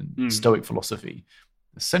Buddhism and Stoic philosophy,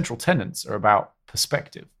 the central tenets are about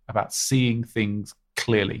perspective, about seeing things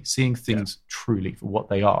clearly, seeing things truly for what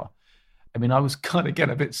they are. I mean, I was kind of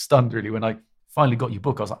getting a bit stunned really when I finally got your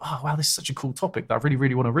book. I was like, oh, wow, this is such a cool topic that I really,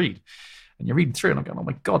 really want to read. And you're reading through and I'm going, oh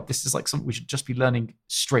my God, this is like something we should just be learning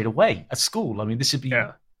straight away at school. I mean, this should be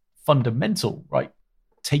fundamental, right?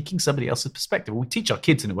 Taking somebody else's perspective. We teach our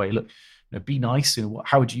kids in a way, look, be nice.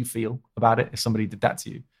 How would you feel about it if somebody did that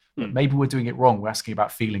to you? But maybe we're doing it wrong. We're asking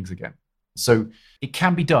about feelings again. So it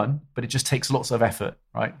can be done, but it just takes lots of effort,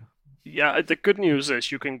 right? Yeah, the good news is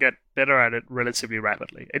you can get better at it relatively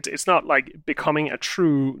rapidly. It's not like becoming a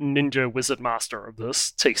true ninja wizard master of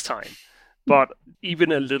this takes time. But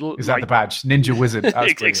even a little... Is that the badge? Ninja wizard.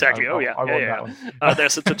 Exactly. I want that one.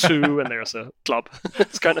 There's a tattoo and there's a club.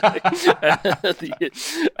 It's kind of...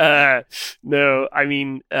 no, I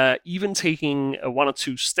mean, even taking one or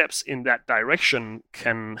two steps in that direction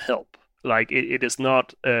can help. Like it is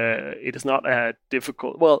not a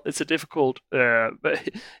difficult. Well, it's a difficult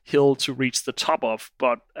hill to reach the top of,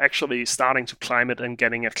 but actually starting to climb it and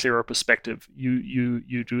getting a clearer perspective,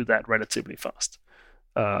 you do that relatively fast.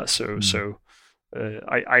 I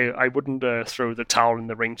wouldn't throw the towel in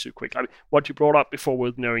the ring too quick. I mean, what you brought up before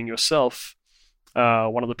with knowing yourself,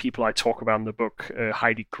 one of the people I talk about in the book,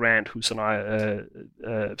 Heidi Grant, who's a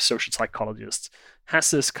social psychologist,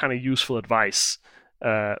 has this kind of useful advice,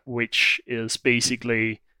 which is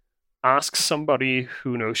basically ask somebody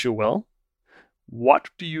who knows you well, what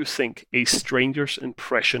do you think a stranger's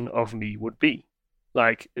impression of me would be?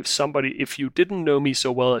 Like, if you didn't know me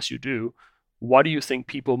so well as you do, what do you think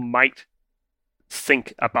people might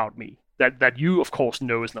think about me? That you, of course,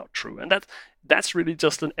 know is not true. And that's really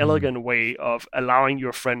just an elegant way of allowing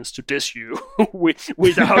your friends to diss you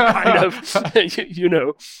without kind of,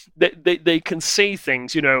 they can say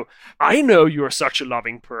things, I know you're such a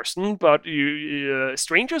loving person, but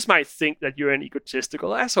strangers might think that you're an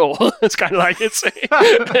egotistical asshole. It's kind of like it's,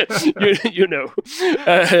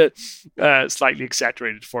 slightly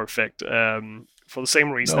exaggerated for effect. For the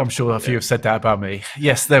same reason. No, I'm sure a few have said that about me.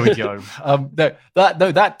 Yes, there we go.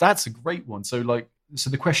 That's a great one. So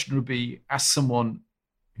the question would be, ask someone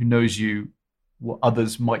who knows you what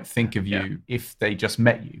others might think of you if they just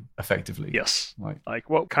met you, effectively. Yes. Right. Like,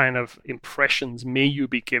 what kind of impressions may you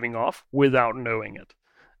be giving off without knowing it?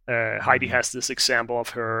 Heidi has this example of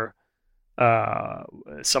her,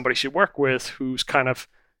 somebody she worked with who's kind of,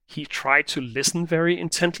 he tried to listen very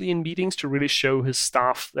intently in meetings to really show his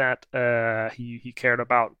staff that he cared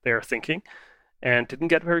about their thinking, and didn't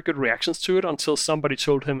get very good reactions to it until somebody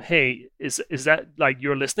told him, hey, is that like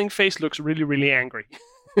your listening face looks really, really angry.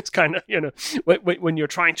 It's kind of, when you're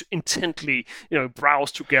trying to intently,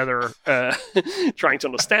 browse together, trying to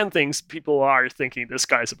understand things, people are thinking this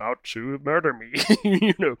guy's about to murder me,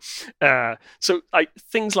 So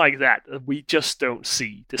things like that we just don't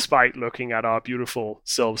see, despite looking at our beautiful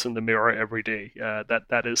selves in the mirror every day.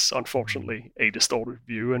 That is unfortunately a distorted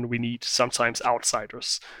view, and we need sometimes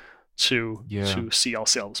outsiders to see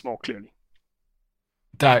ourselves more clearly.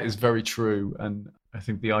 That is very true, and I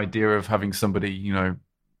think the idea of having somebody,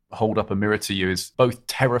 hold up a mirror to you is both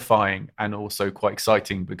terrifying and also quite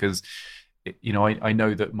exciting, because I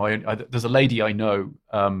know that there's a lady I know,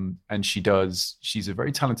 and she's a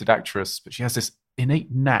very talented actress, but she has this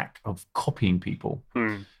innate knack of copying people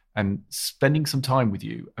and spending some time with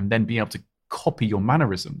you and then being able to copy your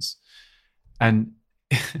mannerisms. And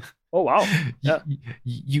oh wow, yeah.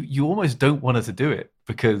 You almost don't want her to do it,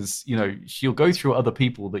 because she'll go through other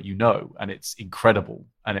people that and it's incredible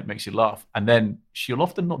and it makes you laugh, and then she'll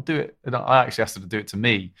often not do it, and I actually asked her to do it to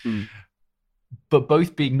me, but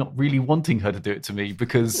both being not really wanting her to do it to me,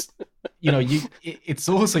 because it's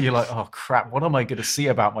also, you're like, oh crap, what am I going to see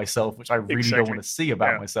about myself which I really don't want to see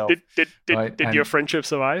about myself. Did your friendship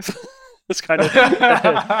survive? It's kind of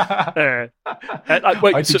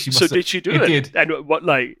wait, so did she do it? Did. And what,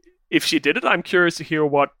 like, if she did it, I'm curious to hear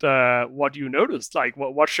what you noticed. Like,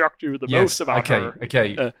 what shocked you the most about her?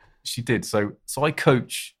 Okay, she did. So I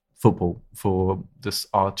coach football for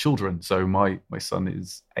our children. So my son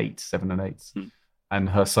is 7 and 8, and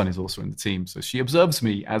her son is also in the team. So she observes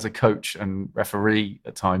me as a coach and referee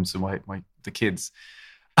at times of the kids.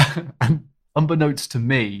 And unbeknownst to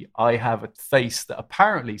me, I have a face that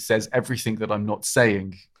apparently says everything that I'm not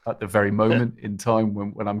saying at the very moment in time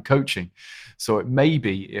when I'm coaching. So it may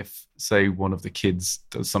be if, say, one of the kids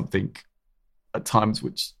does something at times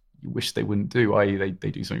which you wish they wouldn't do, i.e.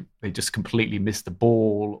 they do something, they just completely miss the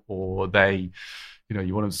ball, or they,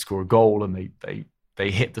 you want them to score a goal and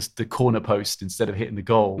they hit the corner post instead of hitting the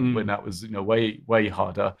goal when that was, way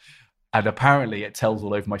harder. And apparently it tells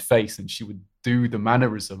all over my face, and she would do the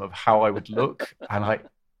mannerism of how I would look. And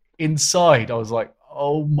inside I was like,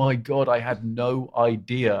 oh my God, I had no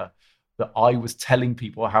idea that I was telling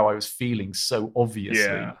people how I was feeling so obviously.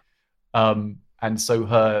 Yeah. And so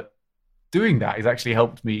her doing that has actually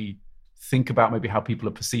helped me think about maybe how people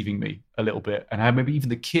are perceiving me a little bit, and how maybe even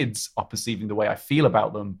the kids are perceiving the way I feel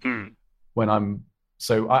about them when I've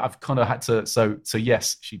kind of had to, so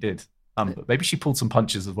yes, she did. But maybe she pulled some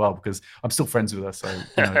punches as well, because I'm still friends with her. So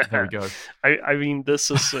there we go. I mean,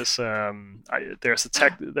 there's a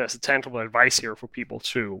tangible advice here for people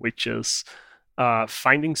too, which is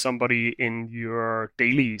finding somebody in your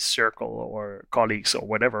daily circle or colleagues or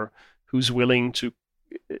whatever who's willing to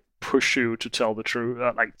push you to tell the truth,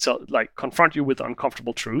 confront you with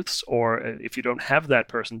uncomfortable truths, or if you don't have that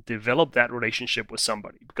person, develop that relationship with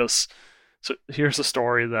somebody. Because so here's a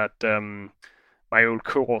story that my old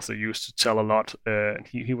co-author used to tell a lot.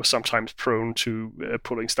 He was sometimes prone to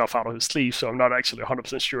pulling stuff out of his sleeve, so I'm not actually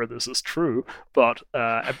 100% sure this is true. But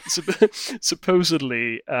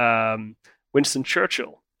supposedly, Winston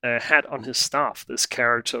Churchill had on his staff this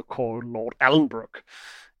character called Lord Alanbrooke.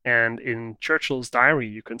 And in Churchill's diary,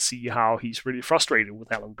 you can see how he's really frustrated with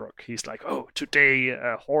Alanbrooke. He's like, oh, today,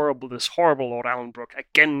 this horrible Lord Alanbrooke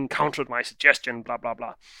again countered my suggestion, blah, blah,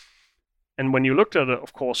 blah. And when you looked at it,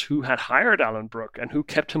 of course, who had hired Alan Brooke and who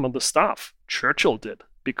kept him on the staff? Churchill did,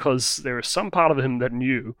 because there is some part of him that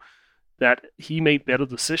knew that he made better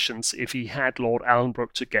decisions if he had Lord Alan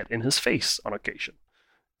Brooke to get in his face on occasion.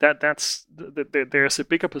 There's a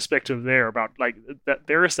bigger perspective there about like that.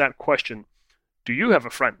 There is that question: do you have a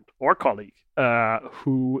friend or colleague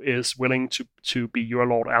who is willing to be your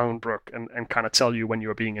Lord Alan Brooke and kind of tell you when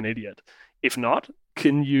you're being an idiot? If not,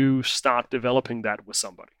 can you start developing that with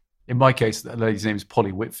somebody? In my case, the lady's name is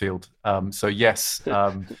Polly Whitfield. So yes,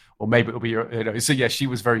 or maybe it'll be, so yeah, she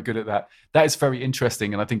was very good at that. That is very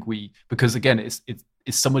interesting. And I think because again, it's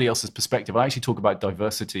somebody else's perspective. I actually talk about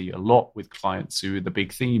diversity a lot with clients who the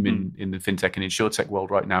big theme in the fintech and insurtech world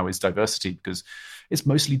right now is diversity, because it's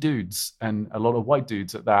mostly dudes and a lot of white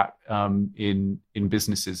dudes at that in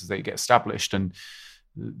businesses as they get established. And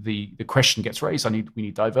the question gets raised, we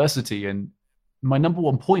need diversity. And my number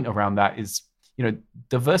one point around that is,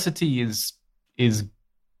 diversity is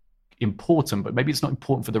important, but maybe it's not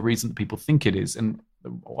important for the reason that people think it is. And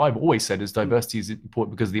what I've always said is diversity is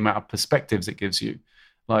important because of the amount of perspectives it gives you.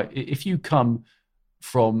 Like if you come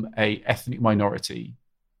from a ethnic minority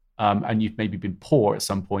and you've maybe been poor at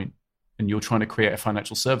some point and you're trying to create a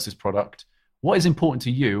financial services product, what is important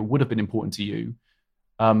to you, would have been important to you,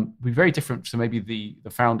 be very different to maybe the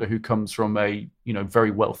founder who comes from a very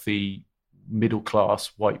wealthy middle class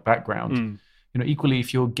white background. Equally,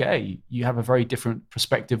 if you're gay, you have a very different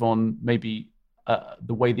perspective on maybe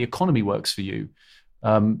the way the economy works for you.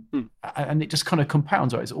 And it just kind of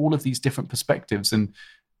compounds, right? It's all of these different perspectives. And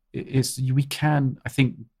we can, I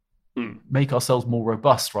think, make ourselves more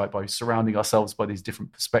robust, right, by surrounding ourselves by these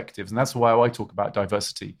different perspectives. And that's why I talk about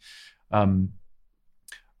diversity. And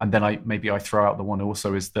then I throw out the one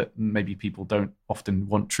also is that maybe people don't often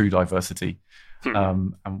want true diversity.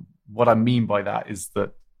 And what I mean by that is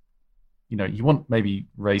that, you want maybe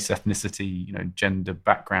race, ethnicity, gender,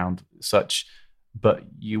 background, such, but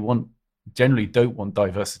you generally don't want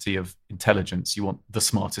diversity of intelligence. You want the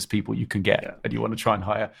smartest people you can get, and you want to try and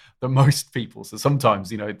hire the most people. So sometimes,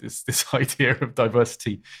 this idea of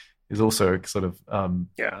diversity is also sort of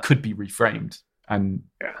could be reframed, and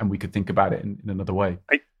we could think about it in another way.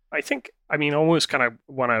 I think, I almost kind of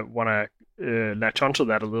want to latch onto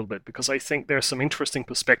that a little bit, because I think there's some interesting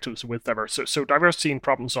perspectives with diversity. So diversity in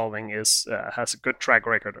problem solving has a good track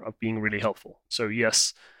record of being really helpful. So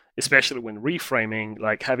yes, especially when reframing,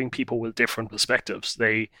 like having people with different perspectives,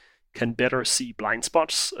 they can better see blind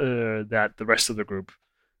spots that the rest of the group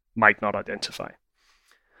might not identify.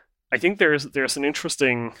 I think there's an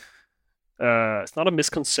interesting, it's not a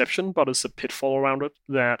misconception, but it's a pitfall around it,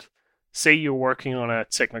 that say you're working on a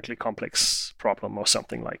technically complex problem or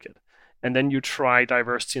something like it, and then you try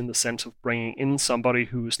diversity in the sense of bringing in somebody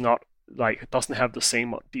who's not, doesn't have the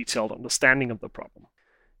same detailed understanding of the problem.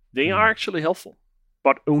 They are actually helpful,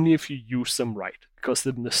 but only if you use them right. Because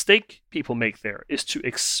the mistake people make there is to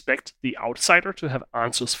expect the outsider to have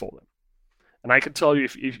answers for them. And I can tell you,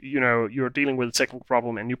 if you're dealing with a technical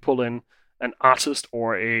problem and you pull in an artist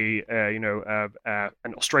or an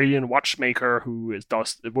Australian watchmaker who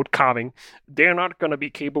does wood carving, they're not going to be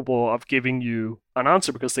capable of giving you an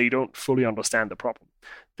answer because they don't fully understand the problem.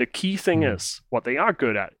 The key thing is, what they are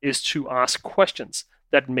good at is to ask questions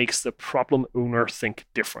that makes the problem owner think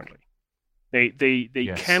differently.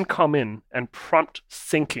 They can come in and prompt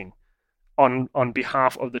thinking on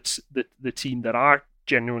behalf of the team that are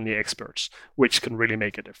genuinely experts, which can really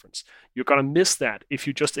make a difference. You're going to miss that if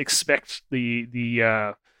you just expect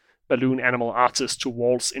the balloon animal artist to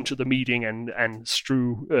waltz into the meeting and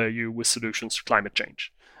strew you with solutions to climate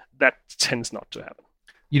change. That tends not to happen.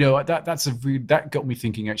 That got me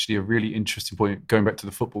thinking, actually, a really interesting point, going back to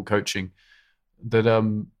the football coaching, that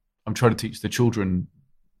I'm trying to teach the children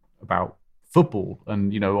about football.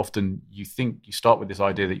 And, often you start with this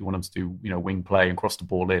idea that you want them to do, wing play and cross the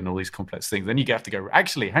ball in, all these complex things. Then you have to go,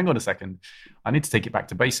 actually, hang on a second, I need to take it back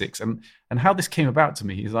to basics. And how this came about to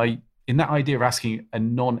me is in that idea of asking a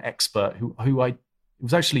non-expert it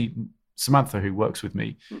was actually Samantha, who works with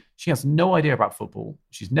me. She has no idea about football.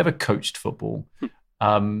 She's never coached football.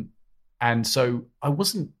 And so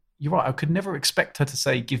you're right, I could never expect her to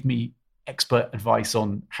say, give me expert advice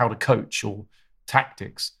on how to coach or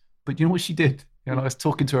tactics. But you know what she did? I was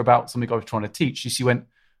talking to her about something I was trying to teach. She went,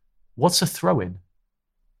 "What's a throw-in?"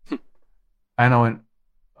 And I went,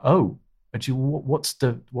 "Oh." And she, what's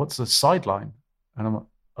a sideline? And I'm like,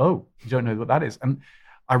 "Oh, you don't know what that is?" And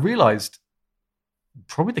I realized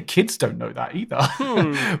probably the kids don't know that either.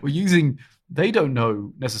 They don't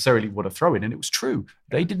know necessarily what a throw-in, and it was true.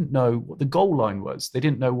 They didn't know what the goal line was. They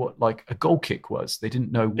didn't know what a goal kick was. They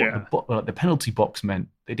didn't know what the penalty box meant.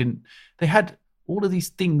 They had all of these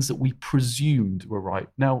things that we presumed were right.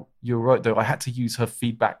 Now, you're right, though. I had to use her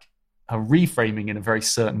feedback, her reframing in a very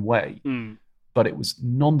certain way, but it was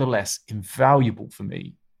nonetheless invaluable for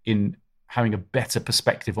me in having a better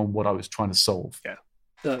perspective on what I was trying to solve. Yeah.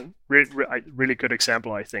 Really good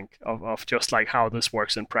example, I think, of just like how this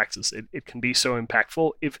works in practice. It can be so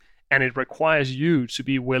impactful and it requires you to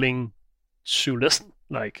be willing to listen.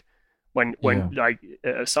 Like when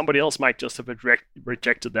somebody else might just have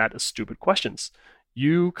rejected that as stupid questions.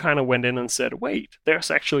 You kind of went in and said, wait,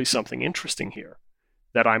 there's actually something interesting here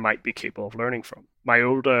that I might be capable of learning from. My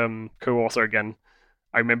old co-author, again,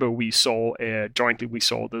 I remember we saw jointly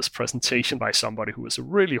this presentation by somebody who was a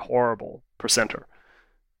really horrible presenter.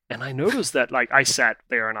 And I noticed that, like, I sat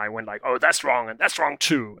there and I went like, oh, that's wrong and that's wrong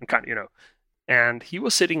too, and kind of, and he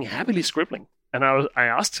was sitting happily scribbling. And I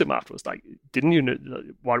asked him afterwards, like, didn't you know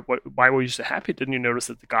why were you so happy? Didn't you notice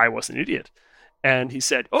that the guy was an idiot? And he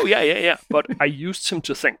said, oh yeah, but I used him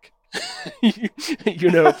to think. He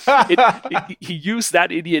used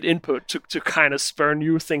that idiot input to kind of spur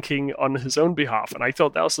new thinking on his own behalf. And I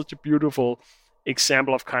thought that was such a beautiful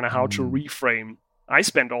example of kind of how to reframe. I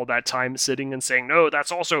spent all that time sitting and saying, no,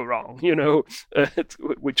 that's also wrong,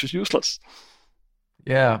 which is useless.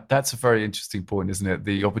 Yeah, that's a very interesting point, isn't it?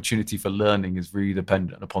 The opportunity for learning is really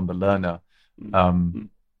dependent upon the learner,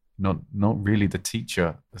 not really the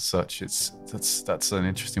teacher as such. That's an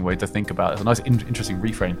interesting way to think about it. It's a nice, interesting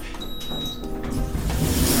reframe.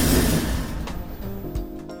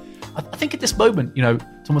 I think at this moment,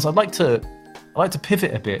 Thomas, I'd like to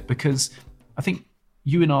pivot a bit, because I think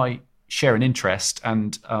you and I share an interest,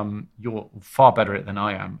 and you're far better at it than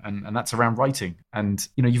I am, and that's around writing. And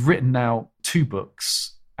you've written now 2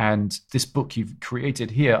 books, and this book you've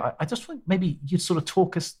created here, I just think maybe you'd sort of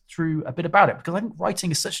talk us through a bit about it, because I think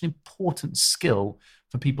writing is such an important skill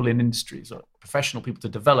for people in industries or professional people to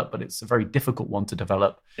develop, but it's a very difficult one to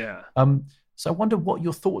develop. Yeah. So I wonder what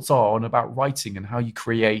your thoughts are on about writing and how you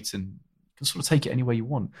create, and can sort of take it any way you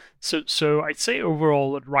want. So I'd say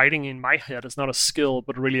overall that writing in my head is not a skill,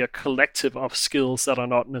 but really a collective of skills that are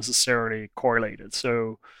not necessarily correlated.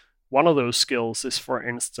 So one of those skills is, for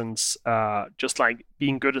instance, just like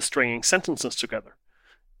being good at stringing sentences together.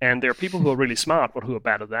 And there are people who are really smart, but who are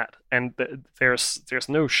bad at that. And there's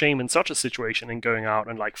no shame in such a situation in going out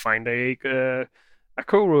and like find a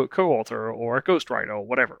co-author or a ghostwriter or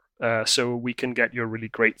whatever, so we can get your really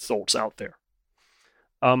great thoughts out there.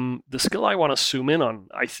 The skill I want to zoom in on,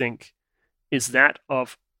 I think, is that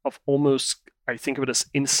of almost, I think of it as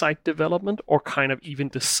insight development, or kind of even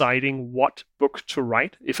deciding what book to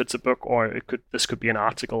write, if it's a book, or this could be an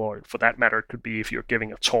article, or for that matter, it could be if you're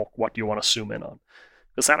giving a talk, what do you want to zoom in on?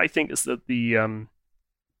 Because that, I think, is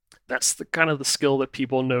that's the kind of the skill that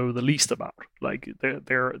people know the least about. Like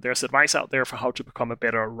there's advice out there for how to become a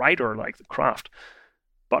better writer, like the craft,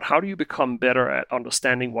 but how do you become better at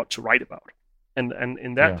understanding what to write about? And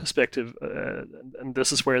in that perspective, and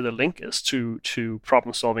this is where the link is to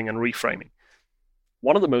problem solving and reframing.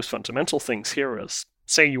 One of the most fundamental things here is,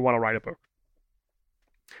 say you want to write a book.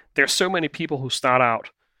 There's so many people who start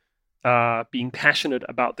out being passionate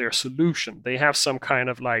about their solution. They have some kind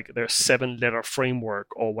of like their 7-letter framework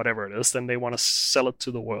or whatever it is, then they want to sell it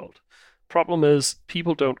to the world. Problem is,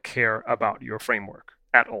 people don't care about your framework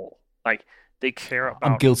at all. Like, they care about...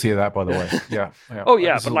 I'm guilty of that, by the way. Yeah. Oh,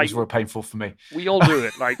 yeah, but like... It's real painful for me. We all do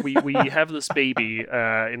it. Like, we have this baby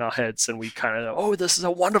in our heads, and we kind of, oh, this is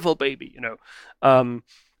a wonderful baby,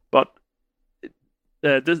 But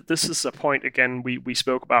this is a point, again, we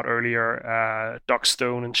spoke about earlier, Doug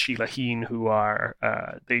Stone and Sheila Heen, who are,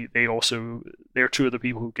 they're 2 of the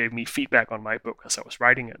people who gave me feedback on my book as I was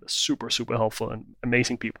writing it. Super, super helpful and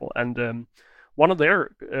amazing people. And one of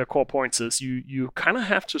their core points is you kind of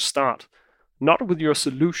have to start not with your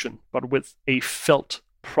solution, but with a felt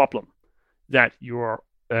problem that your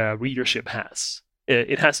readership has.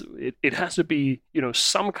 It has to be,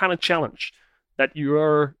 some kind of challenge that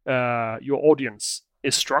your audience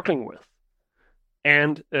is struggling with,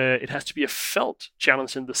 and it has to be a felt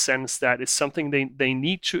challenge in the sense that it's something they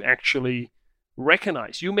need to actually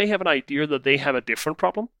recognize. You may have an idea that they have a different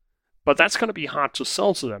problem, but that's going to be hard to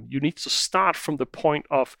sell to them. You need to start from the point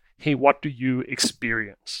of, hey, what do you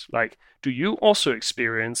experience? Like, do you also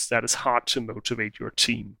experience that it's hard to motivate your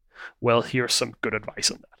team? Well, here's some good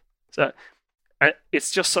advice on that. So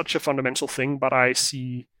it's just such a fundamental thing, but I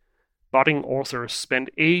see budding authors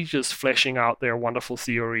spend ages fleshing out their wonderful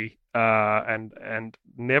theory and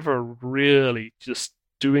never really just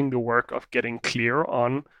doing the work of getting clear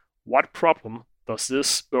on what problem does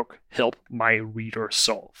this book help my reader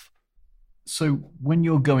solve. So when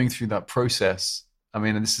you're going through that process, I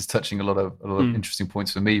mean, and this is touching a lot of interesting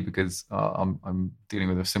points for me because I'm dealing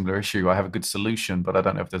with a similar issue. I have a good solution, but I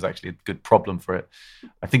don't know if there's actually a good problem for it.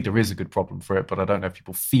 I think there is a good problem for it, but I don't know if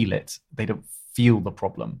people feel it. They don't feel the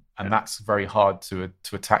problem, and that's very hard to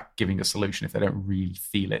attack giving a solution if they don't really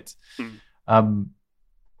feel it.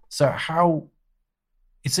 So how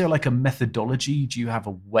is there like a methodology? Do you have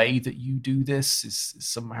a way that you do this? Is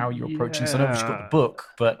somehow you're approaching this? I know you've got the book,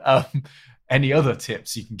 but any other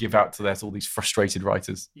tips you can give out to all these frustrated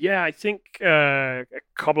writers? Yeah, I think a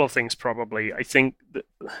couple of things probably. I think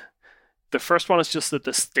the first one is just the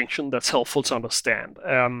distinction that's helpful to understand.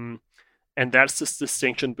 And that's this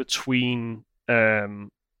distinction between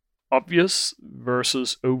obvious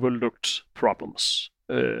versus overlooked problems.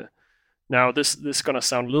 Now, this is going to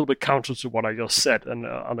sound a little bit counter to what I just said, and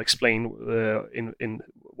I'll explain in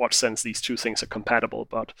what sense these two things are compatible.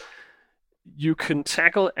 But you can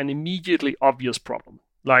tackle an immediately obvious problem.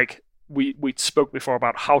 Like we spoke before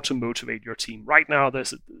about how to motivate your team. Right now,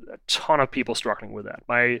 there's a ton of people struggling with that.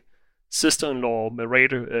 My sister-in-law,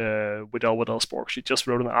 Merete Waddell-Waddellsborg, she just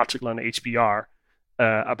wrote an article on HBR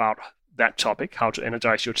about that topic, how to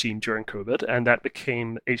energize your team during COVID, and that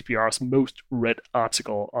became HBR's most read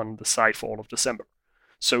article on the site for all of December.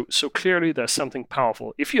 So clearly there's something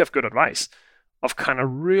powerful, if you have good advice, of kind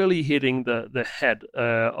of really hitting the head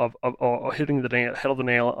or hitting the head of the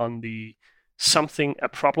nail on the a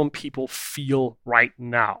problem people feel right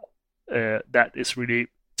now that is really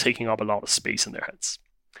taking up a lot of space in their heads.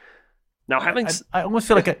 Now, I almost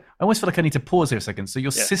feel like I need to pause here a second. So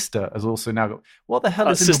your sister has also now got, what the hell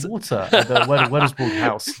is in the water at the Weddersborg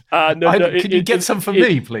house? Can you get some for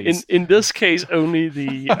me, please? In this case, only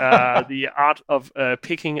the art of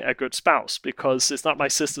picking a good spouse, because it's not my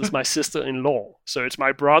sister, it's my sister-in-law. So it's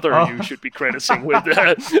my brother you should be crediting with.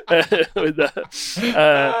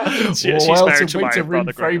 She's married to my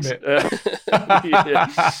brother.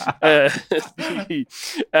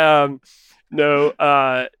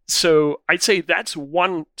 No, so I'd say that's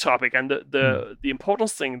one topic, and the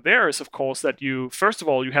important thing there is, of course, that you first of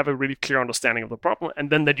all you have a really clear understanding of the problem, and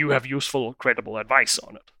then that you have useful, credible advice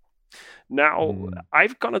on it. Now,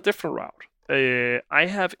 I've gone a different route. I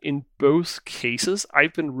have in both cases,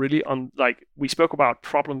 I've been really on, like we spoke about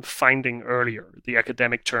problem finding earlier, the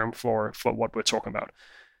academic term for what we're talking about.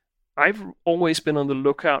 I've always been on the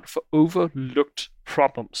lookout for overlooked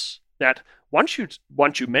problems that once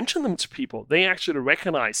you mention them to people, they actually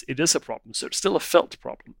recognize it is a problem. So it's still a felt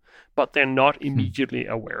problem, but they're not immediately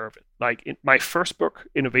aware of it. Like in my first book,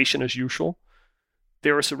 Innovation as Usual,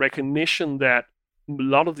 there is a recognition that a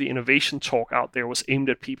lot of the innovation talk out there was aimed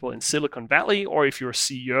at people in Silicon Valley, or if you're a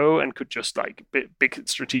CEO and could just like big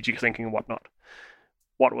strategic thinking and whatnot.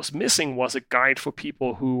 What was missing was a guide for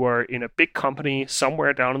people who were in a big company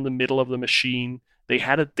somewhere down in the middle of the machine. They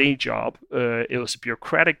had a day job. It was a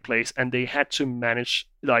bureaucratic place, and they had to manage,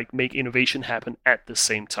 make innovation happen at the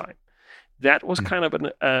same time. That was kind of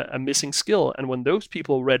a missing skill. And when those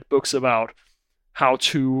people read books about how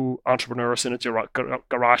two entrepreneurs in a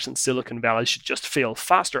garage in Silicon Valley should just fail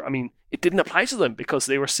faster, I mean, it didn't apply to them because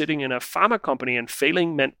they were sitting in a pharma company, and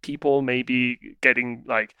failing meant people maybe getting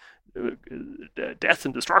death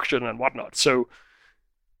and destruction and whatnot. So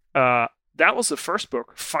that was the first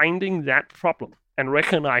book, finding that problem and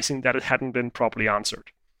recognizing that it hadn't been properly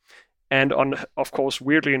answered. And of course,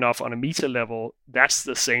 weirdly enough, on a meta level, that's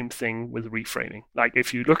the same thing with reframing. Like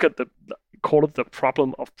if you look at call it the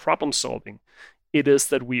problem of problem solving, it is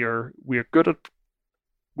that we're good at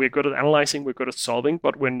analyzing, we're good at solving,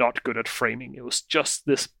 but we're not good at framing. It was just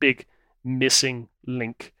this big missing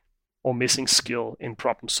link or missing skill in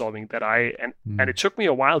problem solving that and it took me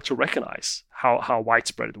a while to recognize how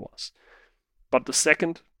widespread it was. But the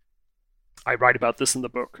second, I write about this in the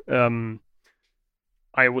book,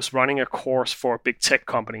 I was running a course for a big tech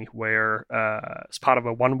company where, as part of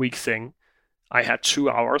a 1-week thing, I had 2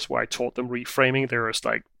 hours where I taught them reframing. There was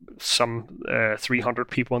some 300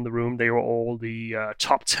 people in the room. They were all the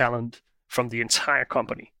top talent from the entire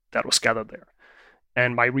company that was gathered there.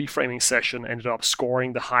 And my reframing session ended up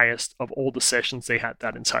scoring the highest of all the sessions they had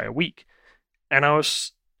that entire week. And I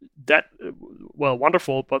was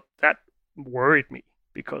wonderful, but that worried me.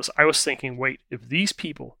 Because I was thinking, wait, if these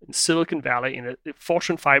people in Silicon Valley, in a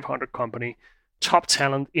Fortune 500 company, top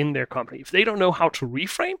talent in their company, if they don't know how to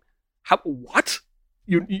reframe, what?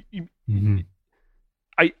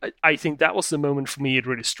 I think that was the moment for me. It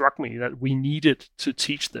really struck me that we needed to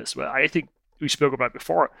teach this. Well, I think we spoke about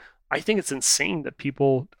before. I think it's insane that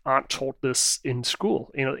people aren't taught this in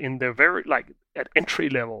school. In their very at entry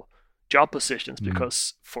level job positions,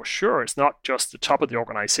 because for sure it's not just the top of the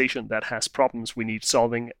organization that has problems we need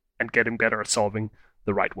solving and getting better at solving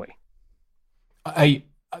the right way. I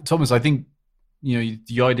Thomas, I think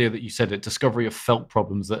the idea that you said it, discovery of felt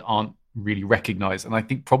problems that aren't really recognized, and I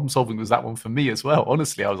think problem solving was that one for me as well.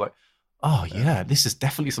 Honestly, I was like, oh yeah, this is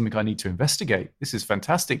definitely something I need to investigate. This is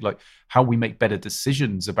fantastic. Like how we make better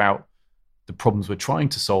decisions about the problems we're trying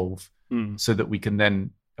to solve, so that we can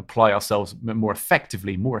then apply ourselves more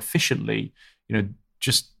effectively, more efficiently.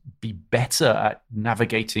 Just be better at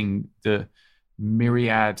navigating the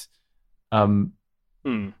myriad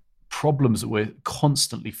problems that we're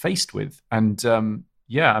constantly faced with. And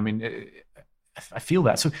I mean, I feel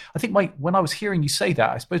that. So I think when I was hearing you say that,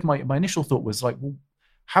 I suppose my initial thought was like, well,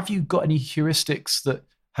 have you got any heuristics that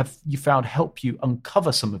have you found help you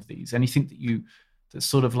uncover some of these? Anything that's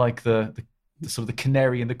sort of like the sort of the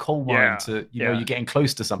canary in the coal mine to you're getting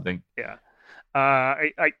close to something? Yeah.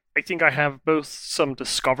 I think I have both some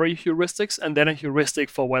discovery heuristics and then a heuristic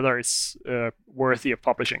for whether it's worthy of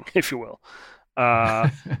publishing, if you will.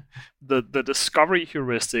 The discovery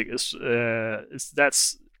heuristic is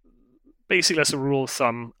that's basically, as a rule of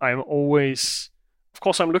thumb, I'm always, of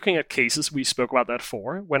course, I'm looking at cases. We spoke about that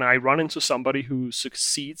before. When I run into somebody who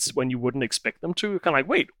succeeds when you wouldn't expect them to, you're kind of like,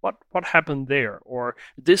 wait, what happened there? Or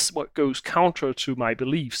this what goes counter to my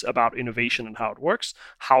beliefs about innovation and how it works.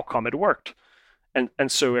 How come it worked? And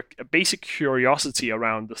so a basic curiosity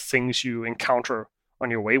around the things you encounter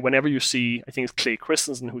on your way. Whenever you see, I think it's Clay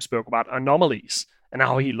Christensen who spoke about anomalies and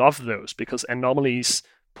how he loved those because anomalies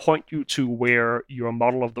point you to where your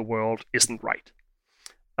model of the world isn't right.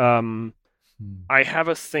 I have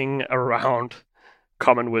a thing around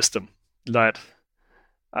common wisdom that,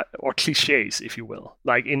 or cliches, if you will.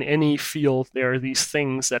 Like in any field, there are these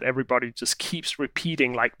things that everybody just keeps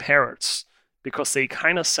repeating like parrots because they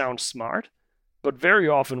kind of sound smart. But very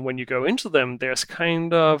often when you go into them, there's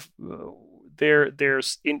kind of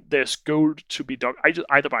there's gold to be dug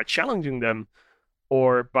either by challenging them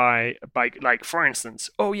or by like, for instance,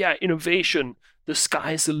 oh yeah, innovation, the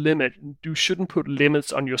sky's the limit. You shouldn't put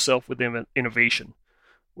limits on yourself with innovation.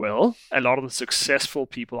 Well, a lot of the successful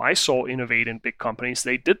people I saw innovate in big companies,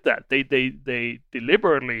 they did that. They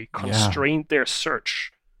deliberately constrained their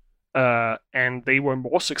search. And they were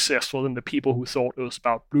more successful than the people who thought it was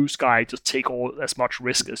about blue sky, just take as much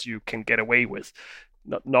risk as you can get away with.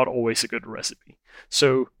 Not always a good recipe.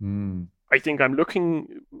 So I think I'm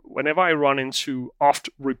looking, whenever I run into oft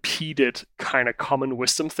repeated kind of common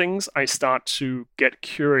wisdom things, I start to get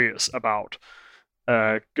curious about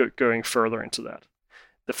going further into that.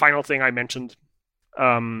 The final thing I mentioned,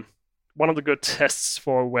 one of the good tests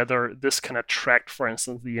for whether this can attract, for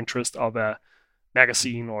instance, the interest of a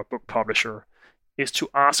magazine or book publisher is to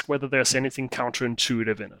ask whether there's anything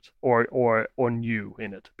counterintuitive in it or new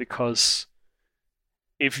in it. Because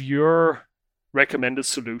if your recommended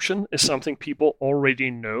solution is something people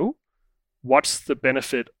already know, what's the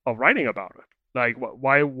benefit of writing about it? Like,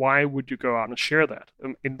 why would you go out and share that?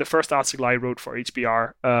 In the first article I wrote for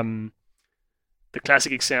HBR, the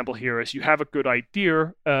classic example here is you have a good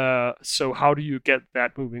idea, so how do you get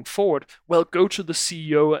that moving forward? Well, go to the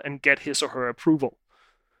CEO and get his or her approval.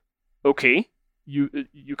 Okay,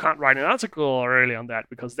 you can't write an article early on that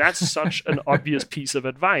because that's such an obvious piece of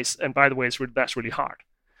advice. And by the way, that's really hard.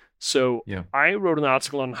 So I wrote an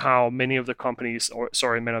article on how many of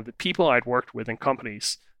the people I'd worked with in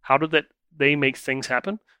companies, how did they make things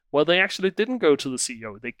happen? Well, they actually didn't go to the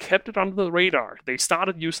CEO. They kept it under the radar. They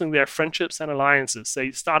started using their friendships and alliances.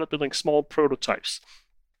 They started building small prototypes.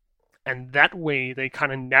 And that way, they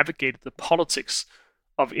kind of navigated the politics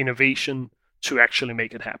of innovation to actually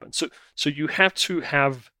make it happen. So you have to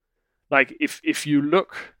have, like, if you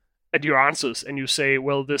look at your answers and you say,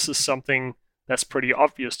 well, this is something that's pretty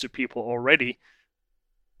obvious to people already,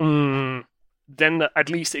 then at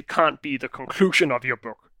least it can't be the conclusion of your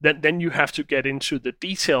book. Then you have to get into the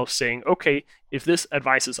details saying, okay, if this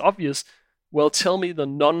advice is obvious, well, tell me the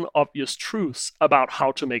non-obvious truths about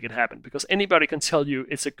how to make it happen. Because anybody can tell you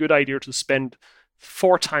it's a good idea to spend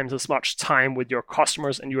 4 times as much time with your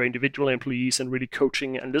customers and your individual employees and really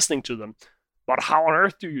coaching and listening to them. But how on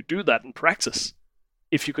earth do you do that in practice?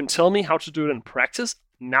 If you can tell me how to do it in practice,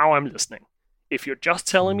 now I'm listening. If you're just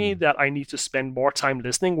telling me that I need to spend more time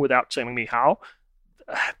listening without telling me how,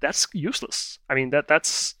 that's useless. I mean,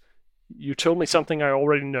 that's you told me something I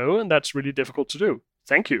already know, and that's really difficult to do.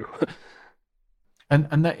 Thank you.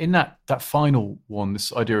 and that in that final one,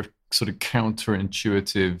 this idea of sort of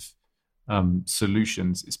counterintuitive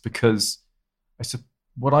solutions, it's because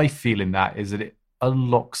what I feel in that is that it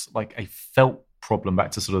unlocks like a felt problem,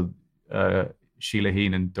 back to sort of Sheila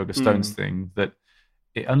Heen and Douglas Stone's thing, that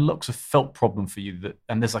it unlocks a felt problem for you,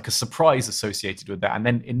 and there's like a surprise associated with that. And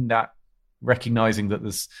then in that, recognizing that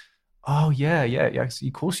there's Oh yeah, yeah, yeah.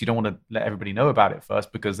 Of course, you don't want to let everybody know about it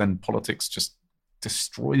first because then politics just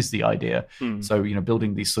destroys the idea. Hmm. So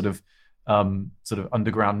building these sort of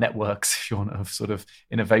underground networks, if you want, of sort of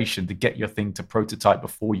innovation to get your thing to prototype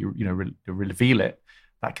before reveal it.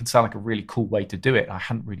 That can sound like a really cool way to do it. I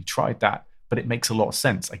hadn't really tried that, but it makes a lot of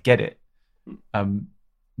sense. I get it. Um,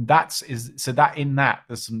 that's is so that in that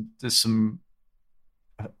there's some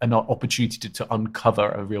an opportunity to uncover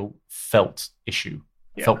a real felt issue,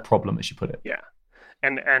 Yeah. felt problem, as you put it. Yeah.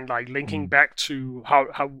 And like linking back to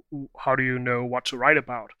how do you know what to write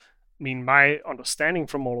about? I mean, my understanding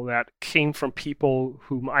from all of that came from people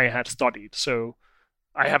whom I had studied. So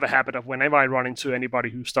I have a habit of whenever I run into anybody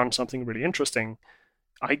who's done something really interesting,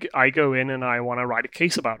 I go in and I want to write a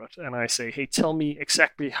case about it, and I say, hey, tell me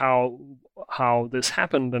exactly how this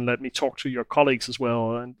happened, and let me talk to your colleagues as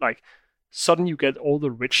well. And like, suddenly you get all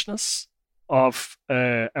the richness of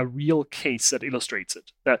a real case that illustrates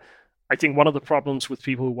it. That I think one of the problems with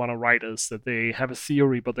people who want to write is that they have a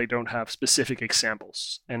theory, but they don't have specific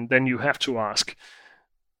examples, and then you have to ask,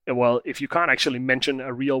 well, if you can't actually mention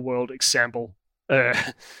a real world example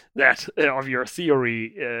that of your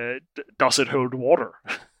theory, does it hold water?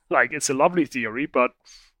 Like, it's a lovely theory, but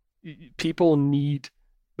people need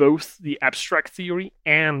both the abstract theory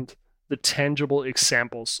and the tangible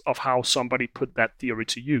examples of how somebody put that theory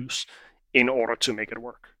to use in order to make it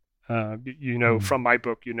work. From my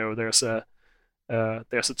book, there's a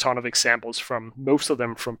ton of examples, from most of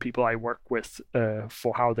them from people I work with,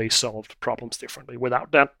 for how they solved problems differently.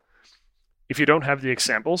 Without that, if you don't have the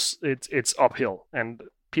examples, it's uphill, and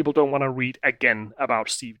people don't want to read again about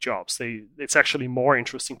Steve Jobs. It's actually more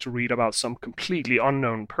interesting to read about some completely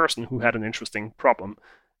unknown person who had an interesting problem,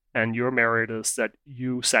 and your merit is that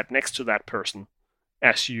you sat next to that person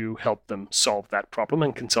as you helped them solve that problem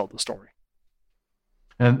and can tell the story.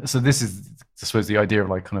 And so this is, I suppose, the idea of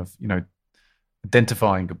like kind of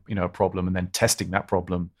identifying a problem and then testing that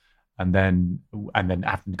problem, and then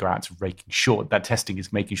having to go out to making sure that testing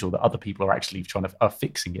is making sure that other people are actually are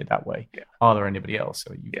fixing it that way. Yeah. Are there anybody else?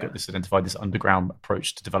 So you've got this identified, this underground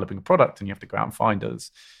approach to developing a product, and you have to go out and find others.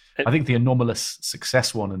 I think the anomalous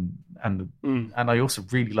success one, and I also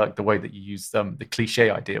really like the way that you use the cliche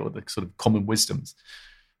idea or the sort of common wisdoms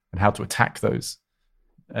and how to attack those.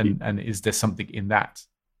 And is there something in that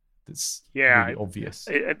that's really obvious?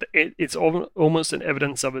 It's almost an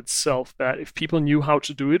evidence of itself that if people knew how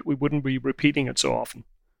to do it, we wouldn't be repeating it so often.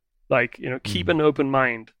 Like, keep an open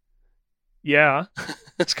mind. Yeah,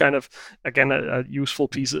 it's kind of, again, a useful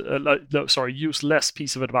useless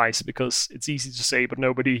piece of advice, because it's easy to say, but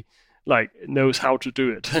nobody like knows how to do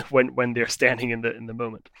it when they're standing in the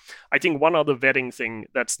moment. I think one other vetting thing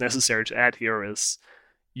that's necessary to add here is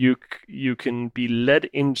you can be led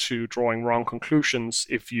into drawing wrong conclusions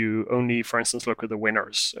if you only, for instance, look at the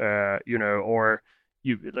winners, or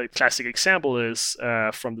like classic example is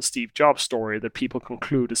from the Steve Jobs story, that people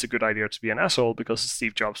conclude it's a good idea to be an asshole because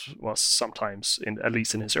Steve Jobs was sometimes, at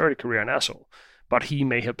least in his early career, an asshole, but he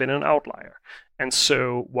may have been an outlier. And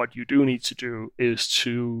so what you do need to do is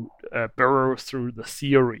to burrow through the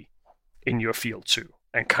theory in your field too,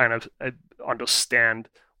 and kind of understand,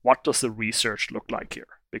 what does the research look like here?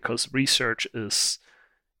 Because research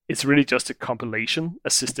it's really just a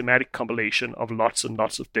systematic compilation of lots and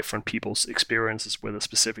lots of different people's experiences with a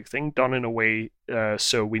specific thing, done in a way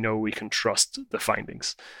so we know we can trust the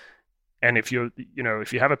findings. And if you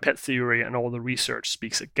have a pet theory and all the research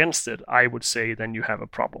speaks against it, I would say then you have a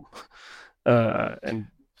problem.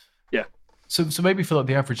 So maybe for like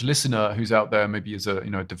the average listener who's out there, maybe as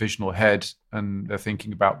a divisional head, and they're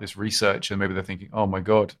thinking about this research, and maybe they're thinking, oh my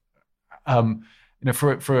god.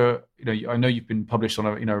 For I know you've been published on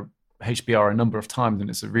HBR a number of times,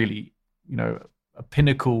 and it's a really a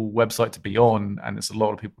pinnacle website to be on, and there's a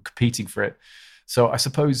lot of people competing for it. So I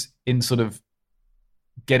suppose in sort of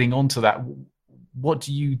getting onto that, what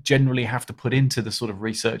do you generally have to put into the sort of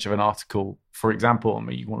research of an article? For example, I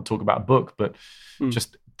mean, you want to talk about a book, but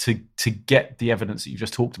just to get the evidence that you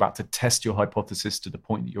just talked about, to test your hypothesis to the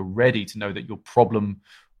point that you're ready to know that your problem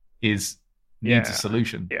needs a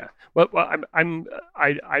solution. Yeah. Well,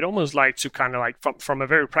 I'd almost like to kind of like from a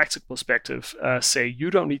very practical perspective, say you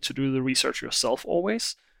don't need to do the research yourself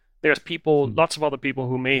always. There's lots of other people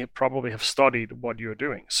who may probably have studied what you're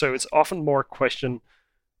doing. So it's often more a question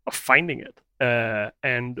of finding it.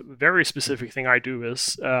 And a very specific thing I do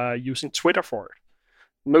is using Twitter for it.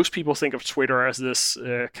 Most people think of Twitter as this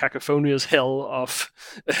cacophonious hell of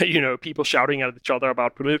people shouting at each other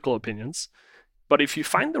about political opinions. But if you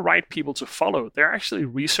find the right people to follow, there are actually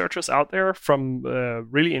researchers out there from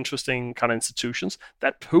really interesting kind of institutions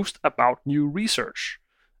that post about new research.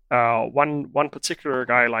 One particular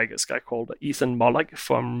guy, like this guy called Ethan Mollick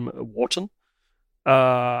from Wharton,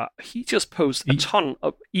 he just posts a ton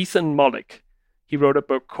of Ethan Mollick. He wrote a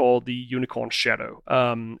book called The Unicorn Shadow,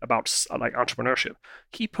 about like entrepreneurship.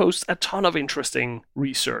 He posts a ton of interesting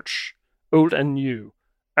research, old and new,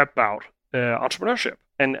 about entrepreneurship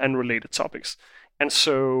and related topics. And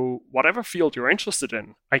so, whatever field you're interested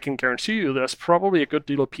in, I can guarantee you there's probably a good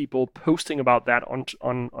deal of people posting about that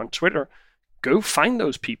on Twitter. Go find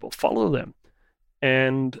those people, follow them,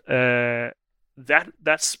 and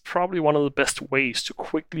that's probably one of the best ways to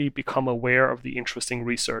quickly become aware of the interesting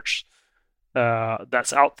research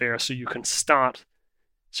that's out there, so you can start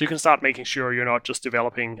making sure you're not just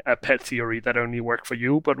developing a pet theory that only works for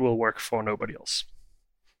you but will work for nobody else.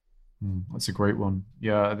 That's a great one.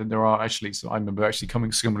 Yeah, there are actually. So I remember actually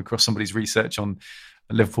coming across somebody's research on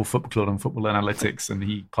Liverpool Football Club and football analytics, and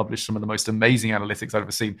he published some of the most amazing analytics I've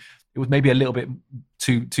ever seen. It was maybe a little bit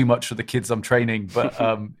too much for the kids I'm training, but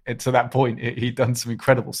to that point, he'd done some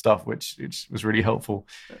incredible stuff, which was really helpful.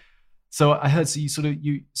 So I heard,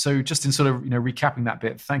 so just in sort of, recapping that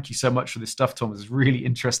bit, thank you so much for this stuff, Tom. It's really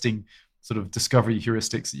interesting sort of discovery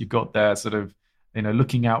heuristics that you got there, sort of,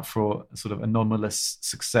 looking out for sort of anomalous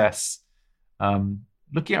success,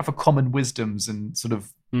 looking out for common wisdoms and sort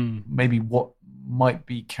of maybe what might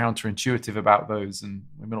be counterintuitive about those and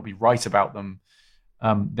we may not be right about them.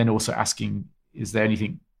 Then also asking, is there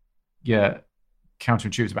anything,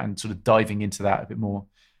 counterintuitive about, and sort of diving into that a bit more.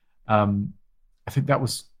 I think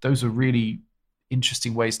those are really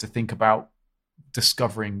interesting ways to think about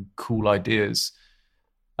discovering cool ideas.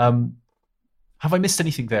 Have I missed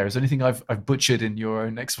anything there? Is there anything I've butchered in your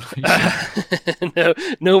own explanation?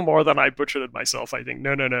 No more than I butchered it myself, I think.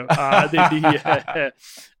 No.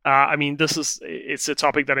 I mean, it's a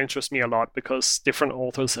topic that interests me a lot because different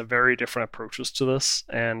authors have very different approaches to this,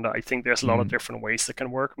 and I think there's a lot of different ways that can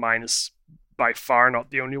work. Mine is by far not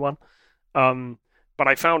the only one. But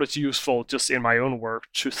I found it useful just in my own work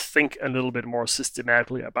to think a little bit more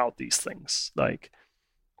systematically about these things. Like,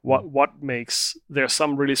 what makes, there's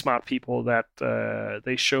some really smart people that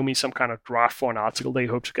they show me some kind of draft for an article they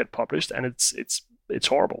hope to get published, and it's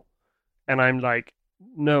horrible. And I'm like,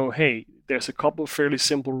 no, hey, there's a couple of fairly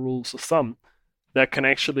simple rules of thumb that can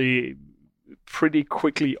actually pretty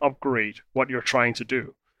quickly upgrade what you're trying to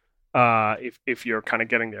do, if you're kind of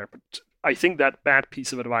getting there. But I think that bad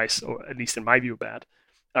piece of advice, or at least in my view bad,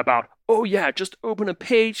 about, just open a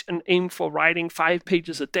page and aim for writing 5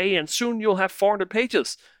 pages a day and soon you'll have 400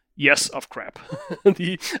 pages. Yes, of crap.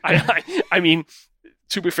 I mean,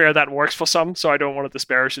 to be fair, that works for some, so I don't want to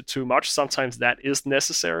disparage it too much. Sometimes that is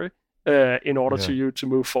necessary in order to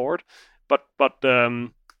move forward. But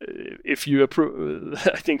if you approve,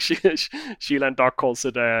 I think Sheila and Doc calls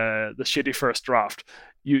it the shitty first draft.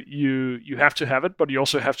 You have to have it, but you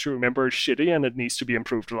also have to remember it's shitty and it needs to be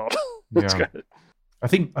improved a lot. I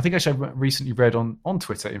think actually I recently read on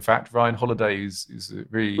Twitter, in fact, Ryan Holiday is a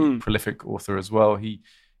really prolific author as well. He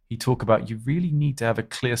talked about, you really need to have a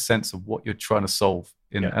clear sense of what you're trying to solve.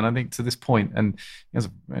 And I think to this point, and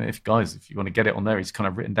if you want to get it on there, he's kind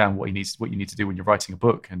of written down what you need to do when you're writing a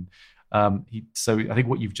book. And so I think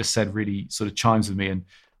what you've just said really sort of chimes with me. And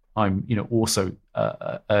I'm, also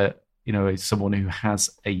someone who has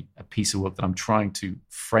a piece of work that I'm trying to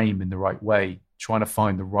frame in the right way, trying to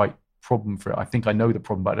find the right problem for it. I think I know the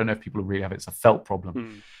problem, but I don't know if people really have it. It's a felt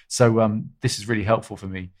problem. So this is really helpful for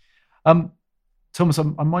me. Thomas,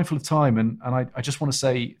 I'm mindful of time, and I just want to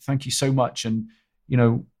say thank you so much. And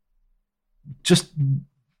your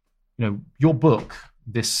book,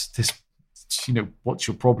 this What's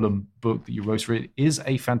Your Problem book that you wrote for it, is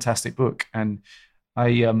a fantastic book, and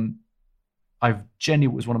I've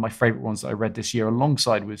genuinely, was one of my favorite ones that I read this year,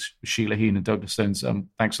 alongside with Sheila Heen and Douglas Stone's.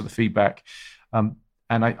 Thanks for the feedback.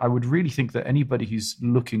 And I would really think that anybody who's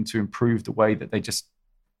looking to improve the way that they just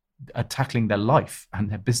are tackling their life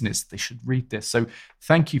and their business, they should read this. So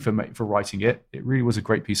thank you for writing it. It really was a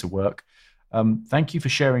great piece of work. Thank you for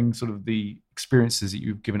sharing sort of the experiences that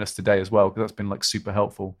you've given us today as well, because that's been super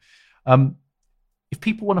helpful. If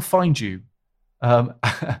people want to find you,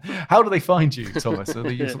 how do they find you, Thomas? Are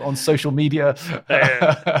they on social media?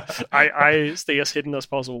 I stay as hidden as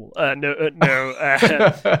possible.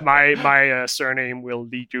 My surname will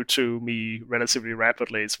lead you to me relatively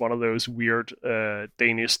rapidly. It's one of those weird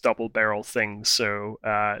Danish double barrel things. So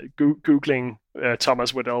googling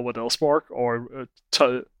Thomas Waddell Spork or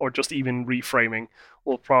just even reframing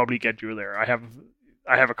will probably get you there. I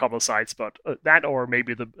have a couple of sites, but that, or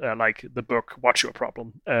maybe the book What's Your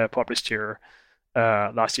Problem, published here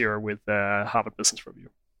last year with Harvard Business Review.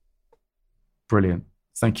 Brilliant.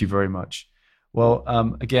 Thank you very much. Well,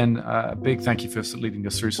 again, a big thank you for leading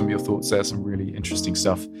us through some of your thoughts there, some really interesting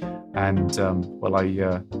stuff. And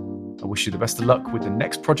I wish you the best of luck with the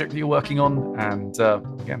next project that you're working on. And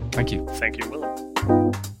again, thank you. Thank you, Will.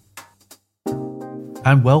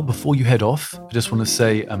 And well, before you head off, I just want to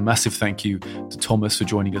say a massive thank you to Thomas for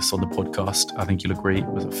joining us on the podcast. I think you'll agree it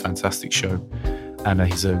was a fantastic show. And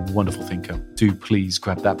he's a wonderful thinker. Do please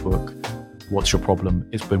grab that book, What's Your Problem?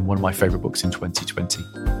 It's been one of my favorite books in 2020.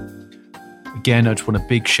 Again, I just want a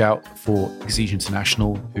big shout for Exige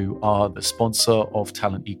International, who are the sponsor of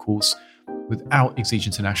Talent Equals. Without Exige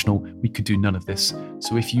International, we could do none of this.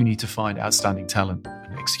 So if you need to find outstanding talent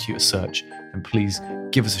and execute a search, then please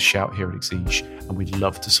give us a shout here at Exige, and we'd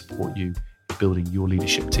love to support you in building your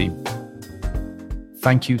leadership team.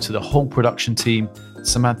 Thank you to the whole production team.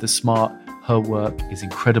 Samantha Smart, her work is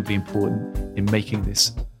incredibly important in making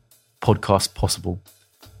this podcast possible.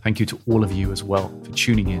 Thank you to all of you as well for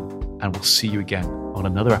tuning in, and we'll see you again on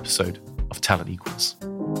another episode of Talent Equals.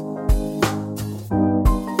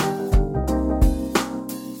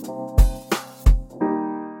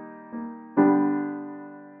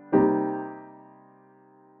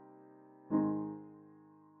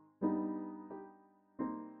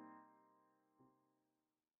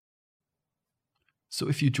 So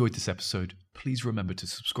if you enjoyed this episode, please remember to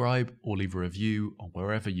subscribe or leave a review on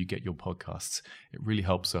wherever you get your podcasts. It really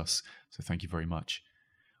helps us, so thank you very much.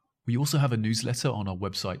 We also have a newsletter on our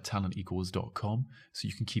website, talentequals.com, so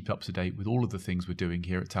you can keep up to date with all of the things we're doing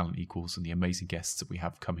here at Talent Equals and the amazing guests that we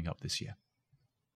have coming up this year.